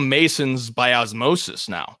become Masons by osmosis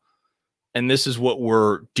now. And this is what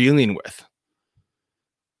we're dealing with.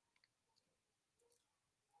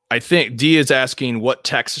 I think D is asking, what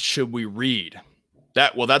text should we read?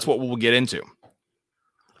 That's what we'll get into.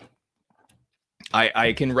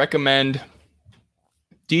 I can recommend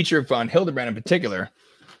Dietrich von Hildebrand in particular.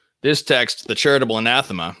 This text, The Charitable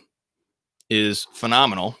Anathema, is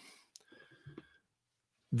phenomenal.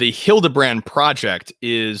 The Hildebrand Project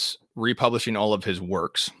is republishing all of his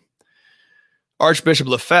works. Archbishop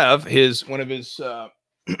Lefebvre, one of his,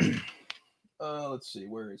 let's see,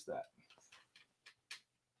 where is that?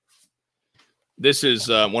 This is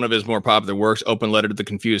one of his more popular works, Open Letter to the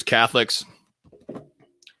Confused Catholics.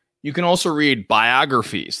 You can also read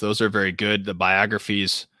biographies. Those are very good. The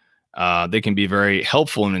biographies, they can be very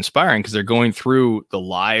helpful and inspiring because they're going through the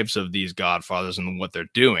lives of these godfathers and what they're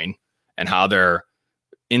doing and how they're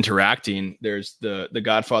interacting. There's the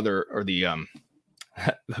godfather, or the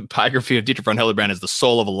biography of Dietrich von Hildebrand is The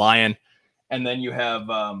Soul of a Lion. And then you have,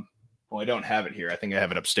 I don't have it here. I think I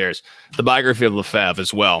have it upstairs. The biography of Lefebvre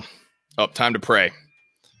as well. Oh, time to pray.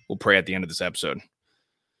 We'll pray at the end of this episode.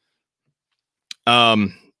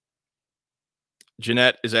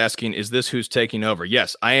 Jeanette is asking, is this who's taking over?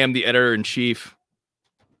 Yes, I am the editor-in-chief,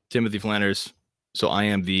 Timothy Flanders. So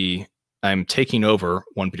I'm taking over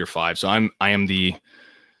OnePeterFive. So I am the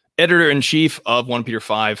editor-in-chief of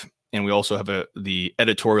OnePeterFive, and we also have the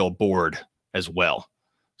editorial board as well.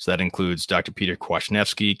 So that includes Dr. Peter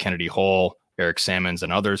Kwasniewski, Kennedy Hall, Eric Sammons,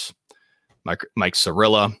 and others. Mike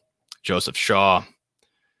Cirilla, Joseph Shaw.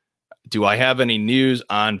 Do I have any news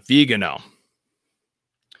on Vigano?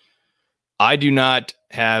 I do not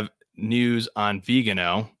have news on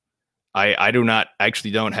Vigano. I don't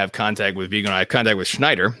have contact with Vigano. I have contact with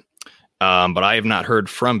Schneider, but I have not heard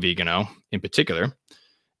from Vigano in particular.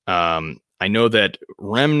 I know that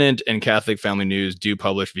Remnant and Catholic Family News do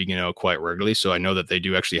publish Vigano quite regularly, so I know that they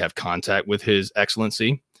do actually have contact with His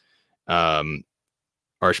Excellency,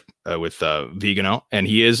 with Vigano, and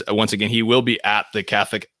he is, once again, he will be at the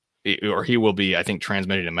Catholic, or he will be, I think,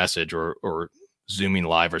 transmitting a message or Zooming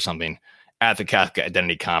live or something at the Catholic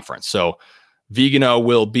Identity Conference. So Vigano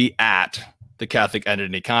will be at the Catholic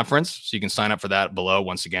Identity Conference, so you can sign up for that below.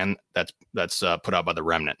 Once again, that's put out by the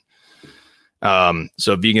Remnant.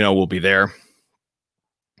 So Vigano will be there.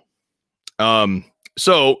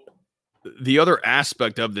 So the other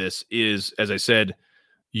aspect of this is, as I said,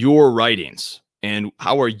 your writings. And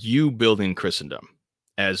how are you building Christendom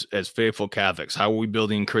as faithful Catholics? How are we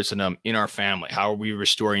building Christendom in our family? How are we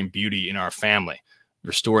restoring beauty in our family,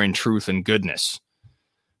 restoring truth and goodness?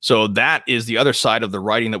 So that is the other side of the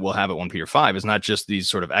writing that we'll have at OnePeterFive. Is not just these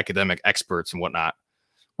sort of academic experts and whatnot.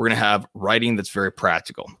 We're going to have writing that's very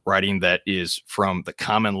practical, writing that is from the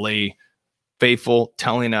common lay faithful,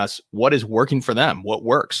 telling us what is working for them, what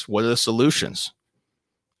works, what are the solutions.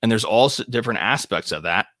 And there's all different aspects of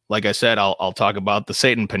that. Like I said, I'll talk about the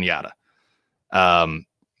Satan pinata.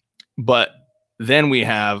 But then we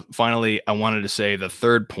have, finally, I wanted to say the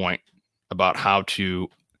third point about how to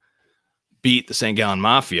beat the St. Gallen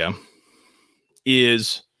Mafia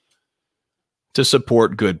is to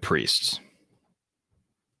support good priests.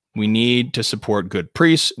 We need to support good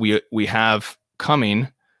priests. We have coming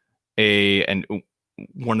and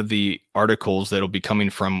one of the articles that'll be coming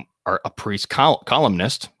from a priest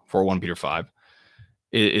columnist for OnePeterFive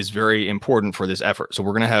is very important for this effort. So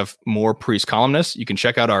we're going to have more priest columnists. You can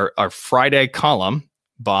check out our Friday column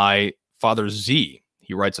by Father Z.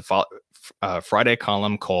 He writes a Friday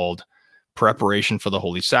column called Preparation for the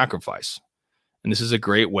Holy Sacrifice. And this is a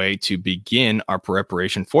great way to begin our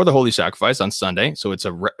preparation for the Holy Sacrifice on Sunday. So it's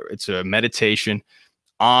a meditation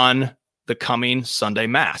on the coming Sunday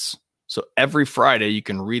Mass. So every Friday you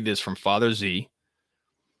can read this from Father Z.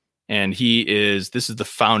 And this is the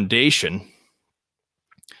foundation.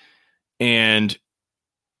 And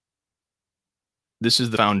this is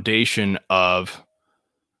the foundation of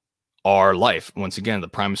our life. Once again, the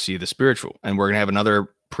primacy of the spiritual. And we're going to have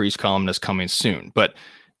another priest columnist coming soon. But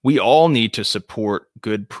we all need to support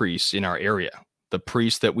good priests in our area. The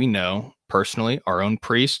priests that we know personally, our own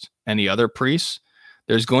priest, any other priests.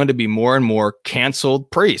 There's going to be more and more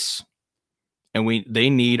canceled priests. And they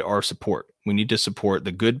need our support. We need to support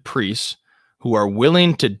the good priests who are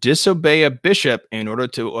willing to disobey a bishop in order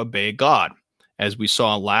to obey God. As we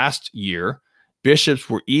saw last year, bishops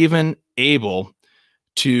were even able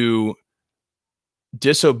to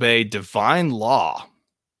disobey divine law.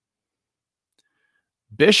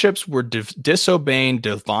 Bishops were disobeying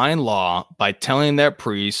divine law by telling their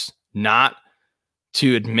priests not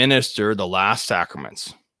to administer the last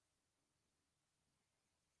sacraments.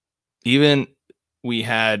 Even we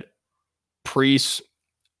had priests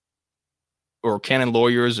or canon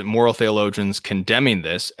lawyers and moral theologians condemning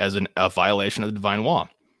this as a violation of the divine law.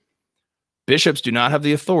 Bishops do not have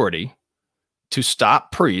the authority to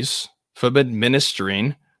stop priests from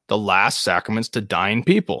administering the last sacraments to dying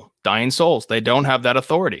people, dying souls. They don't have that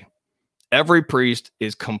authority. Every priest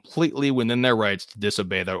is completely within their rights to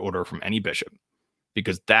disobey their order from any bishop,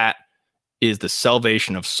 because that is the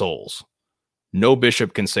salvation of souls. No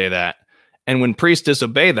bishop can say that. And when priests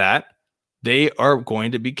disobey that, they are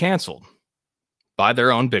going to be canceled by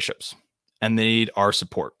their own bishops, and they need our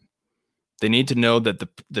support. They need to know that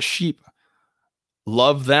the sheep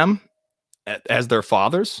love them as their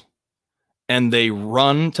fathers, and they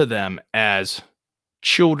run to them as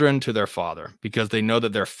children to their father, because they know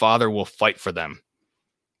that their father will fight for them.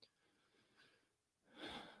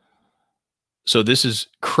 So this is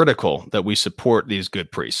critical that we support these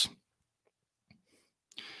good priests,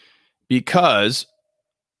 because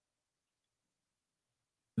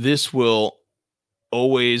this will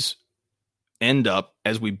always end up,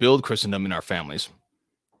 as we build Christendom in our families,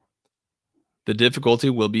 the difficulty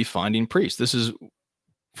will be finding priests. This is,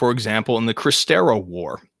 for example, in the Cristero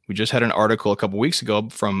War. We just had an article a couple weeks ago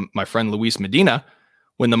from my friend Luis Medina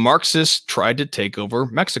when the Marxists tried to take over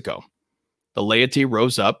Mexico. The laity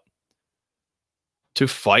rose up to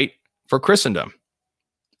fight for Christendom,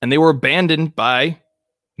 and they were abandoned by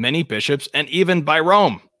many bishops and even by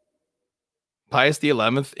Rome. Pius XI,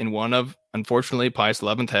 unfortunately, Pius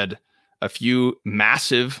XI had a few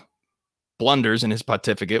massive blunders in his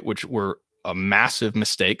pontificate, which were massive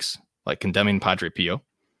mistakes, like condemning Padre Pio,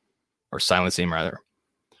 or silencing him rather.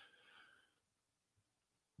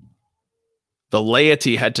 The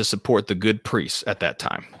laity had to support the good priests at that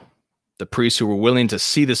time, the priests who were willing to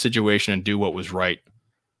see the situation and do what was right.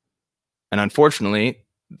 And unfortunately,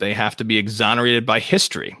 they have to be exonerated by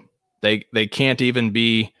history. They can't even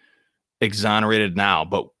be exonerated now,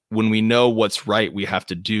 but when we know what's right, we have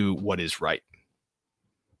to do what is right.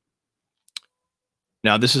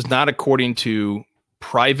 Now, this is not according to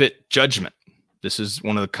private judgment. This is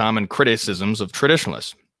one of the common criticisms of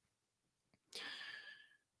traditionalists.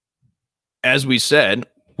 As we said,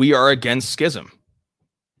 we are against schism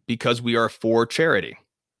because we are for charity.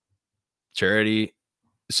 Schism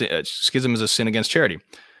is a sin against charity.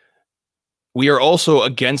 We are also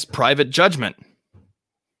against private judgment.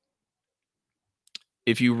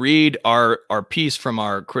 If you read our piece from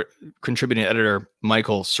our contributing editor,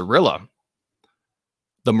 Michael Cirilla,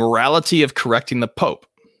 the morality of correcting the Pope.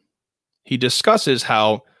 He discusses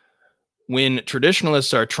how when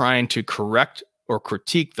traditionalists are trying to correct or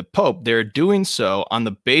critique the Pope, they're doing so on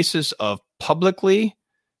the basis of publicly,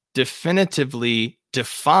 definitively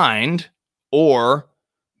defined, or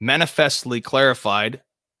manifestly clarified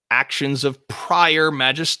actions of prior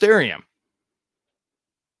magisterium.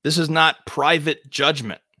 This is not private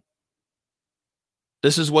judgment.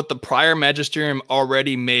 This is what the prior magisterium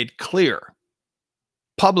already made clear,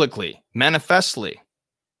 publicly, manifestly.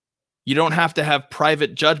 You don't have to have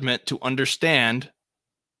private judgment to understand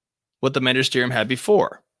what the magisterium had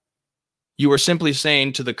before. You are simply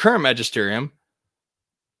saying to the current magisterium,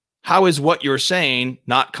 how is what you're saying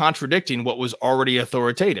not contradicting what was already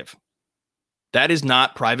authoritative? That is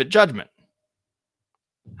not private judgment.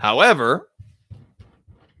 However,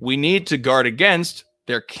 we need to guard against,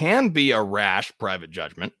 there can be a rash private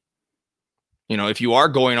judgment. You know, if you are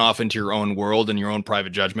going off into your own world and your own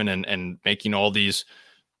private judgment and making all these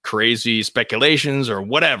crazy speculations or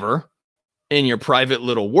whatever in your private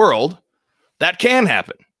little world, that can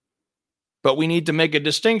happen. But we need to make a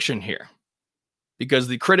distinction here, because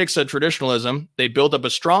the critics of traditionalism, they build up a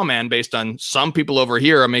straw man based on some people over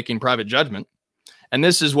here are making private judgment. And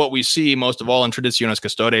this is what we see most of all in Traditionis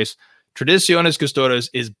Custodes. Traditionis Custodes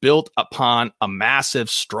is built upon a massive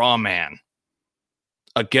straw man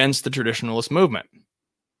against the traditionalist movement.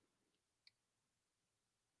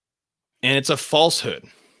 And it's a falsehood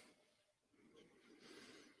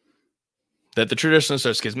that the traditionalists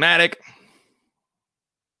are schismatic,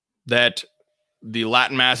 that the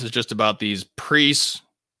Latin Mass is just about these priests,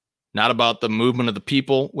 not about the movement of the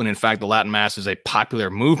people, when in fact the Latin Mass is a popular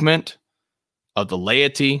movement of the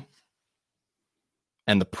laity,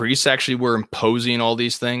 and the priests actually were imposing all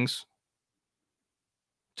these things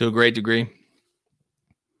to a great degree.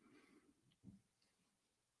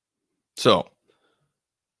 So,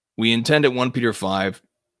 we intend at OnePeterFive,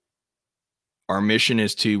 our mission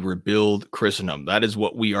is to rebuild Christendom. That is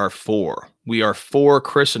what we are for. We are for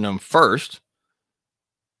Christendom first,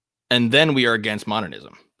 and then we are against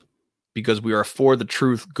modernism, because we are for the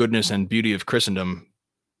truth, goodness, and beauty of Christendom.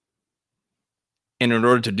 And in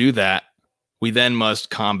order to do that, we then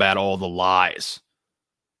must combat all the lies,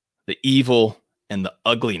 the evil, and the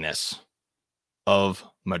ugliness of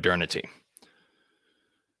modernity.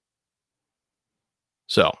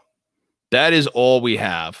 So, that is all we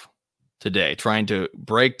have today, trying to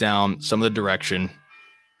break down some of the direction.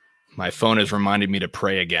 My phone has reminded me to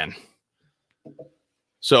pray again.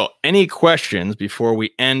 So, any questions before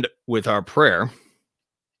we end with our prayer?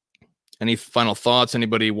 Any final thoughts?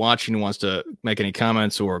 Anybody watching who wants to make any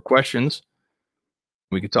comments or questions?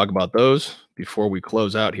 We can talk about those before we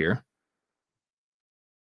close out here.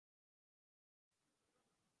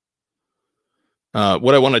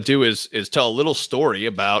 What I want to do is tell a little story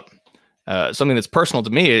about something that's personal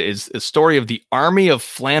to me. Is a story of the Army of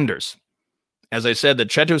Flanders. As I said, the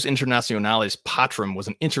Cetus Internationalis Patrum was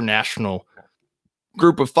an international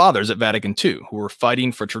group of fathers at Vatican II who were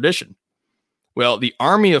fighting for tradition. Well, the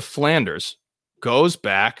Army of Flanders goes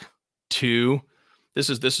back to, this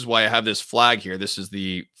is why I have this flag here. This is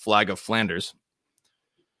the flag of Flanders.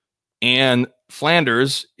 And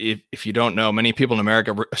Flanders, if you don't know, many people in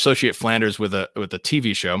America associate Flanders with a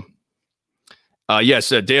TV show. Yes,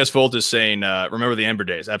 Deus Volt is saying, remember the Ember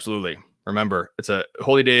Days. Absolutely. Remember, it's a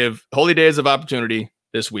holy days of opportunity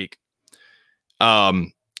this week.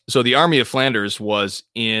 So the Army of Flanders was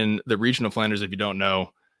in the region of Flanders. If you don't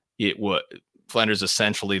know, Flanders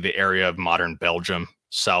essentially the area of modern Belgium,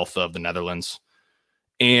 south of the Netherlands.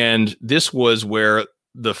 And this was where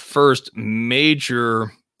the first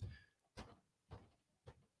major,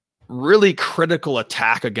 really critical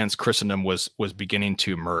attack against Christendom was beginning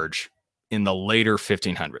to emerge in the later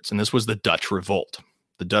 1500s. And this was the Dutch Revolt.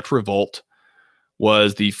 The Dutch Revolt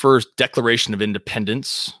was the first declaration of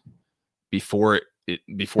independence before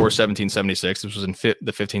 1776. This was in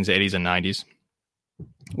the 15s, 80s, and 90s,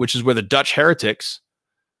 which is where the Dutch heretics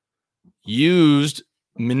used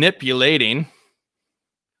manipulation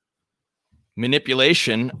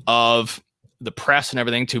of the press and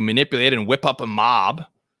everything to manipulate and whip up a mob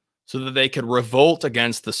so that they could revolt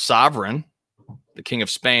against the sovereign, the King of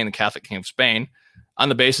Spain, the Catholic King of Spain, on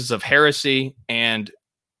the basis of heresy and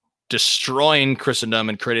destroying Christendom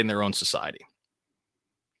and creating their own society.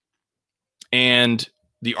 And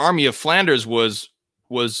the Army of Flanders was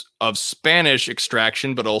of Spanish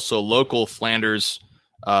extraction, but also local Flanders,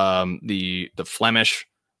 the Flemish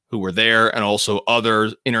who were there, and also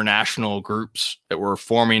other international groups that were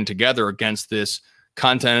forming together against this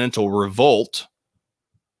continental revolt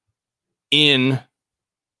in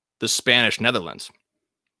the Spanish Netherlands.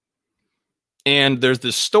 And there's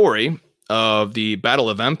this story of the Battle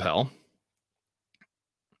of Empel,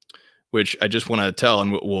 which I just want to tell,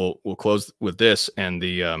 and we'll close with this, and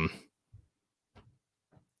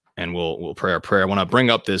and we'll pray our prayer. I want to bring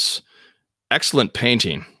up this excellent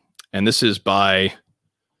painting, and this is by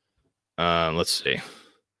let's see,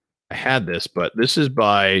 I had this, but this is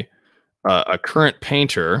by a current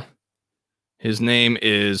painter. His name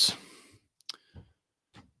is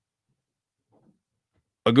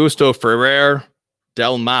Augusto Ferrer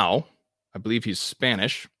del Mau. I believe he's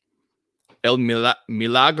Spanish. El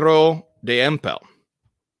Milagro de Empel.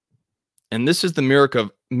 And this is the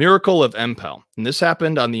miracle of Empel. And this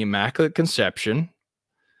happened on the Immaculate Conception.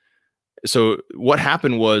 So what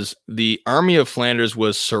happened was the army of Flanders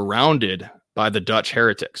was surrounded by the Dutch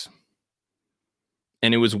heretics.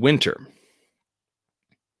 And it was winter.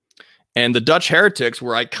 And the Dutch heretics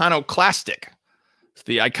were iconoclastic.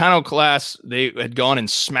 The iconoclasts, they had gone and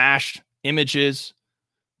smashed images,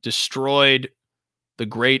 destroyed the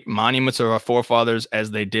great monuments of our forefathers as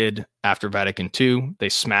they did after Vatican II. They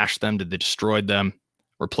smashed them, they destroyed them,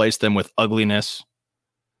 replaced them with ugliness.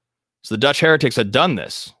 So the Dutch heretics had done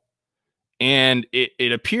this. And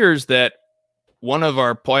it appears that one of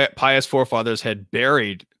our pious forefathers had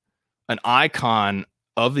buried an icon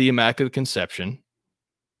of the Immaculate Conception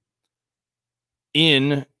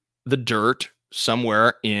in the dirt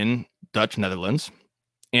somewhere in Dutch Netherlands.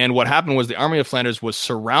 And what happened was the army of Flanders was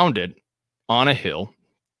surrounded on a hill,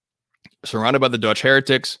 surrounded by the Dutch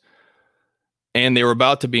heretics, and they were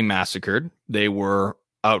about to be massacred. They were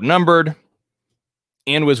outnumbered,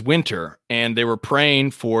 and it was winter, and they were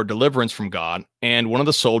praying for deliverance from God. And one of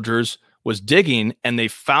the soldiers was digging, and they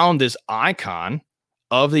found this icon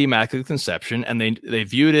of the Immaculate Conception, and they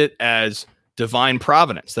viewed it as divine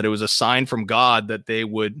providence, that it was a sign from God that they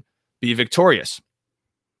would be victorious.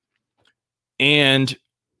 And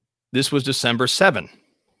this was December 7.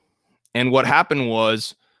 And what happened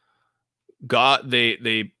was God,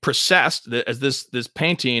 they processed, as this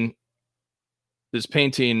painting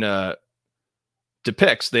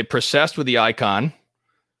depicts, they processed with the icon,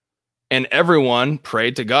 and everyone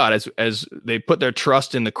prayed to God as they put their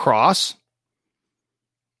trust in the cross,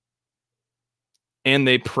 and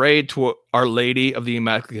they prayed to Our Lady of the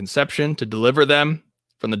Immaculate Conception to deliver them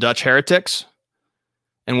from the Dutch heretics.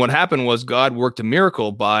 And what happened was God worked a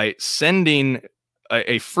miracle by sending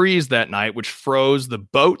a freeze that night, which froze the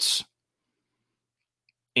boats,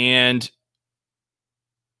 and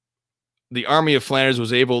the army of Flanders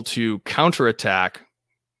was able to counterattack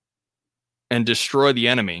and destroy the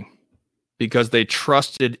enemy because they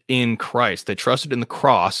trusted in Christ. They trusted in the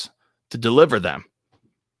cross to deliver them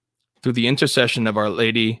through the intercession of Our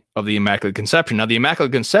Lady of the Immaculate Conception. Now, the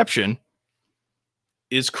Immaculate Conception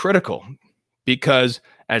is critical because,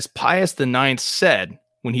 as Pius IX said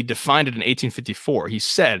when he defined it in 1854, he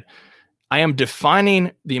said, I am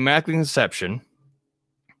defining the Immaculate Conception,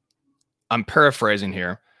 I'm paraphrasing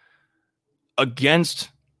here, against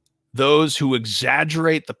those who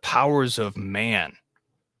exaggerate the powers of man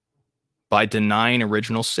by denying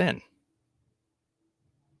original sin.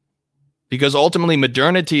 Because ultimately,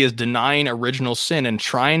 modernity is denying original sin and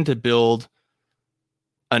trying to build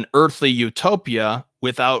an earthly utopia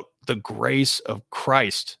without the grace of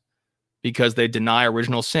Christ, because they deny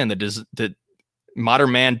original sin. That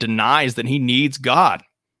modern man denies that he needs God.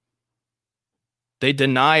 They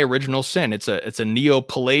deny original sin. It's a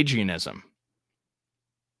neo-Pelagianism.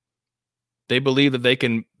 They believe that they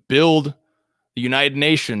can build the United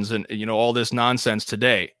Nations, and all this nonsense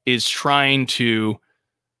today is trying to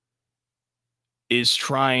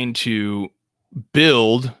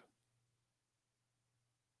build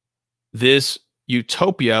this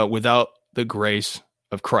utopia without the grace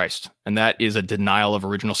of Christ. And that is a denial of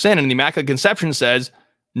original sin. And the Immaculate Conception says,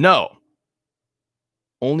 no,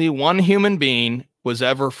 only one human being was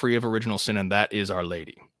ever free of original sin, and that is Our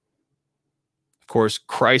Lady. Of course,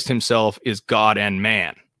 Christ himself is God and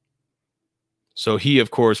man. So he,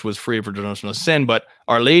 of course, was free of original sin, but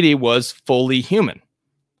Our Lady was fully human,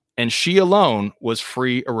 and she alone was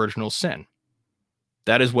free original sin.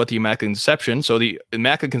 That is what the Immaculate Conception. So the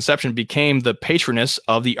Immaculate Conception became the patroness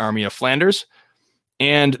of the Army of Flanders.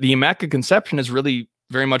 And the Immaculate Conception has really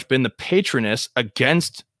very much been the patroness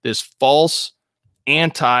against this false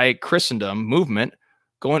anti-Christendom movement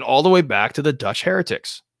going all the way back to the Dutch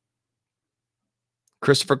heretics.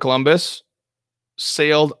 Christopher Columbus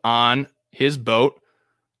sailed on his boat,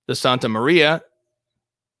 the Santa Maria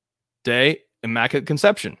de Immaculate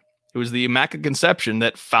Conception. It was the Immaculate Conception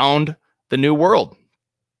that found the New World.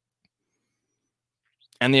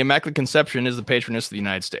 And the Immaculate Conception is the patroness of the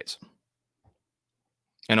United States.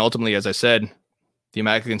 And ultimately, as I said, the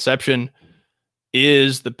Immaculate Conception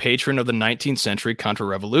is the patron of the 19th century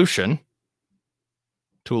counter-revolution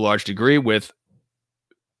to a large degree, with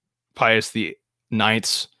Pius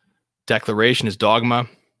IX's declaration, his dogma.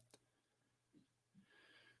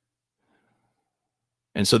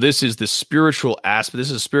 And so this is the spiritual aspect.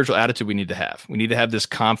 This is a spiritual attitude we need to have. We need to have this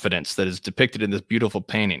confidence that is depicted in this beautiful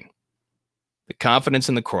painting. The confidence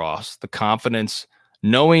in the cross, the confidence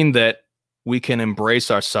knowing that we can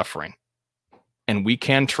embrace our suffering and we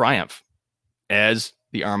can triumph, as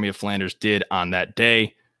the Army of Flanders did on that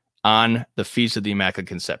day, on the Feast of the Immaculate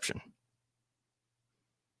Conception.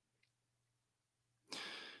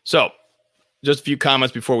 So, just a few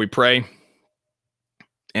comments before we pray.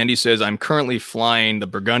 Andy says, I'm currently flying the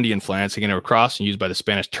Burgundian flag, taken across and used by the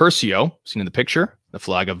Spanish tercio, seen in the picture, the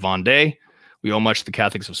flag of Vendée. We owe much to the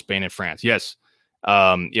Catholics of Spain and France. Yes.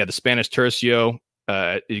 The Spanish tercio,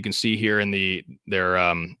 you can see here in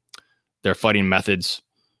their fighting methods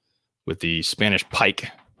with the Spanish pike.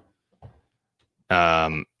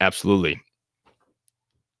 Absolutely.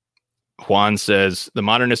 Juan says, the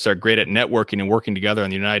modernists are great at networking and working together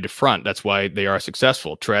on the united front. That's why they are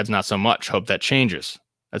successful. Trads, not so much. Hope that changes.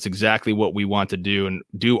 That's exactly what we want to do, and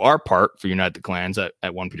do our part for Unite the Clans at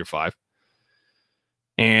OnePeterFive.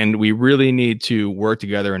 And we really need to work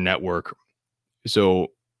together and network. So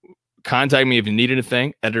contact me if you need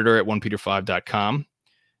anything, editor@onepeterfive.com.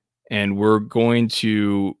 And we're going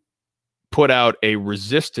to put out a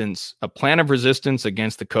plan of resistance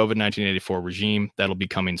against the COVID-1984 regime. That'll be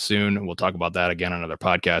coming soon. We'll talk about that again on another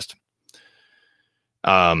podcast.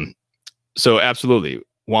 So absolutely,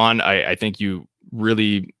 Juan, I think you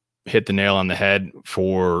really hit the nail on the head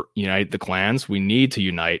for Unite the Clans. We need to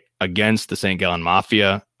unite against the St. Gallen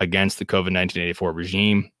Mafia, against the COVID-1984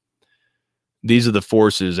 regime. These are the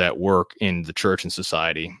forces at work in the church and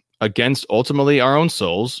society against ultimately our own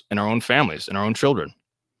souls and our own families and our own children.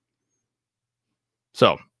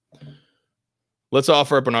 So let's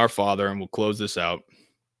offer up an Our Father and we'll close this out.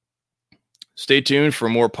 Stay tuned for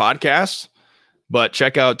more podcasts, but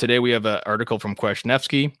check out today. We have an article from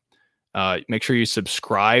Kwasniewski. Make sure you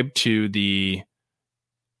subscribe to the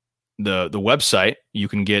website. You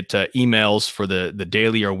can get emails for the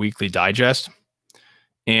daily or weekly digest.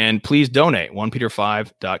 And please donate,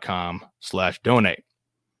 onepeterfive.com/donate.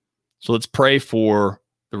 So let's pray for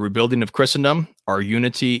the rebuilding of Christendom, our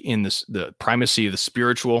unity in the primacy of the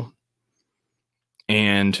spiritual,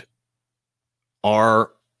 and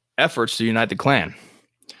our efforts to unite the clan. In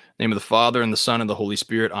the name of the Father, and the Son, and the Holy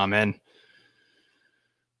Spirit. Amen.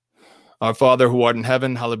 Our Father, who art in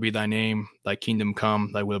heaven, hallowed be thy name. Thy kingdom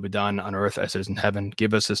come, thy will be done on earth as it is in heaven.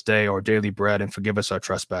 Give us this day our daily bread, and forgive us our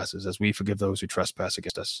trespasses, as we forgive those who trespass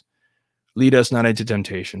against us. Lead us not into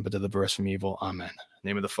temptation, but deliver us from evil. Amen. In the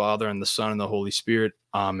name of the Father, and the Son, and the Holy Spirit.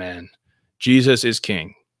 Amen. Jesus is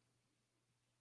King.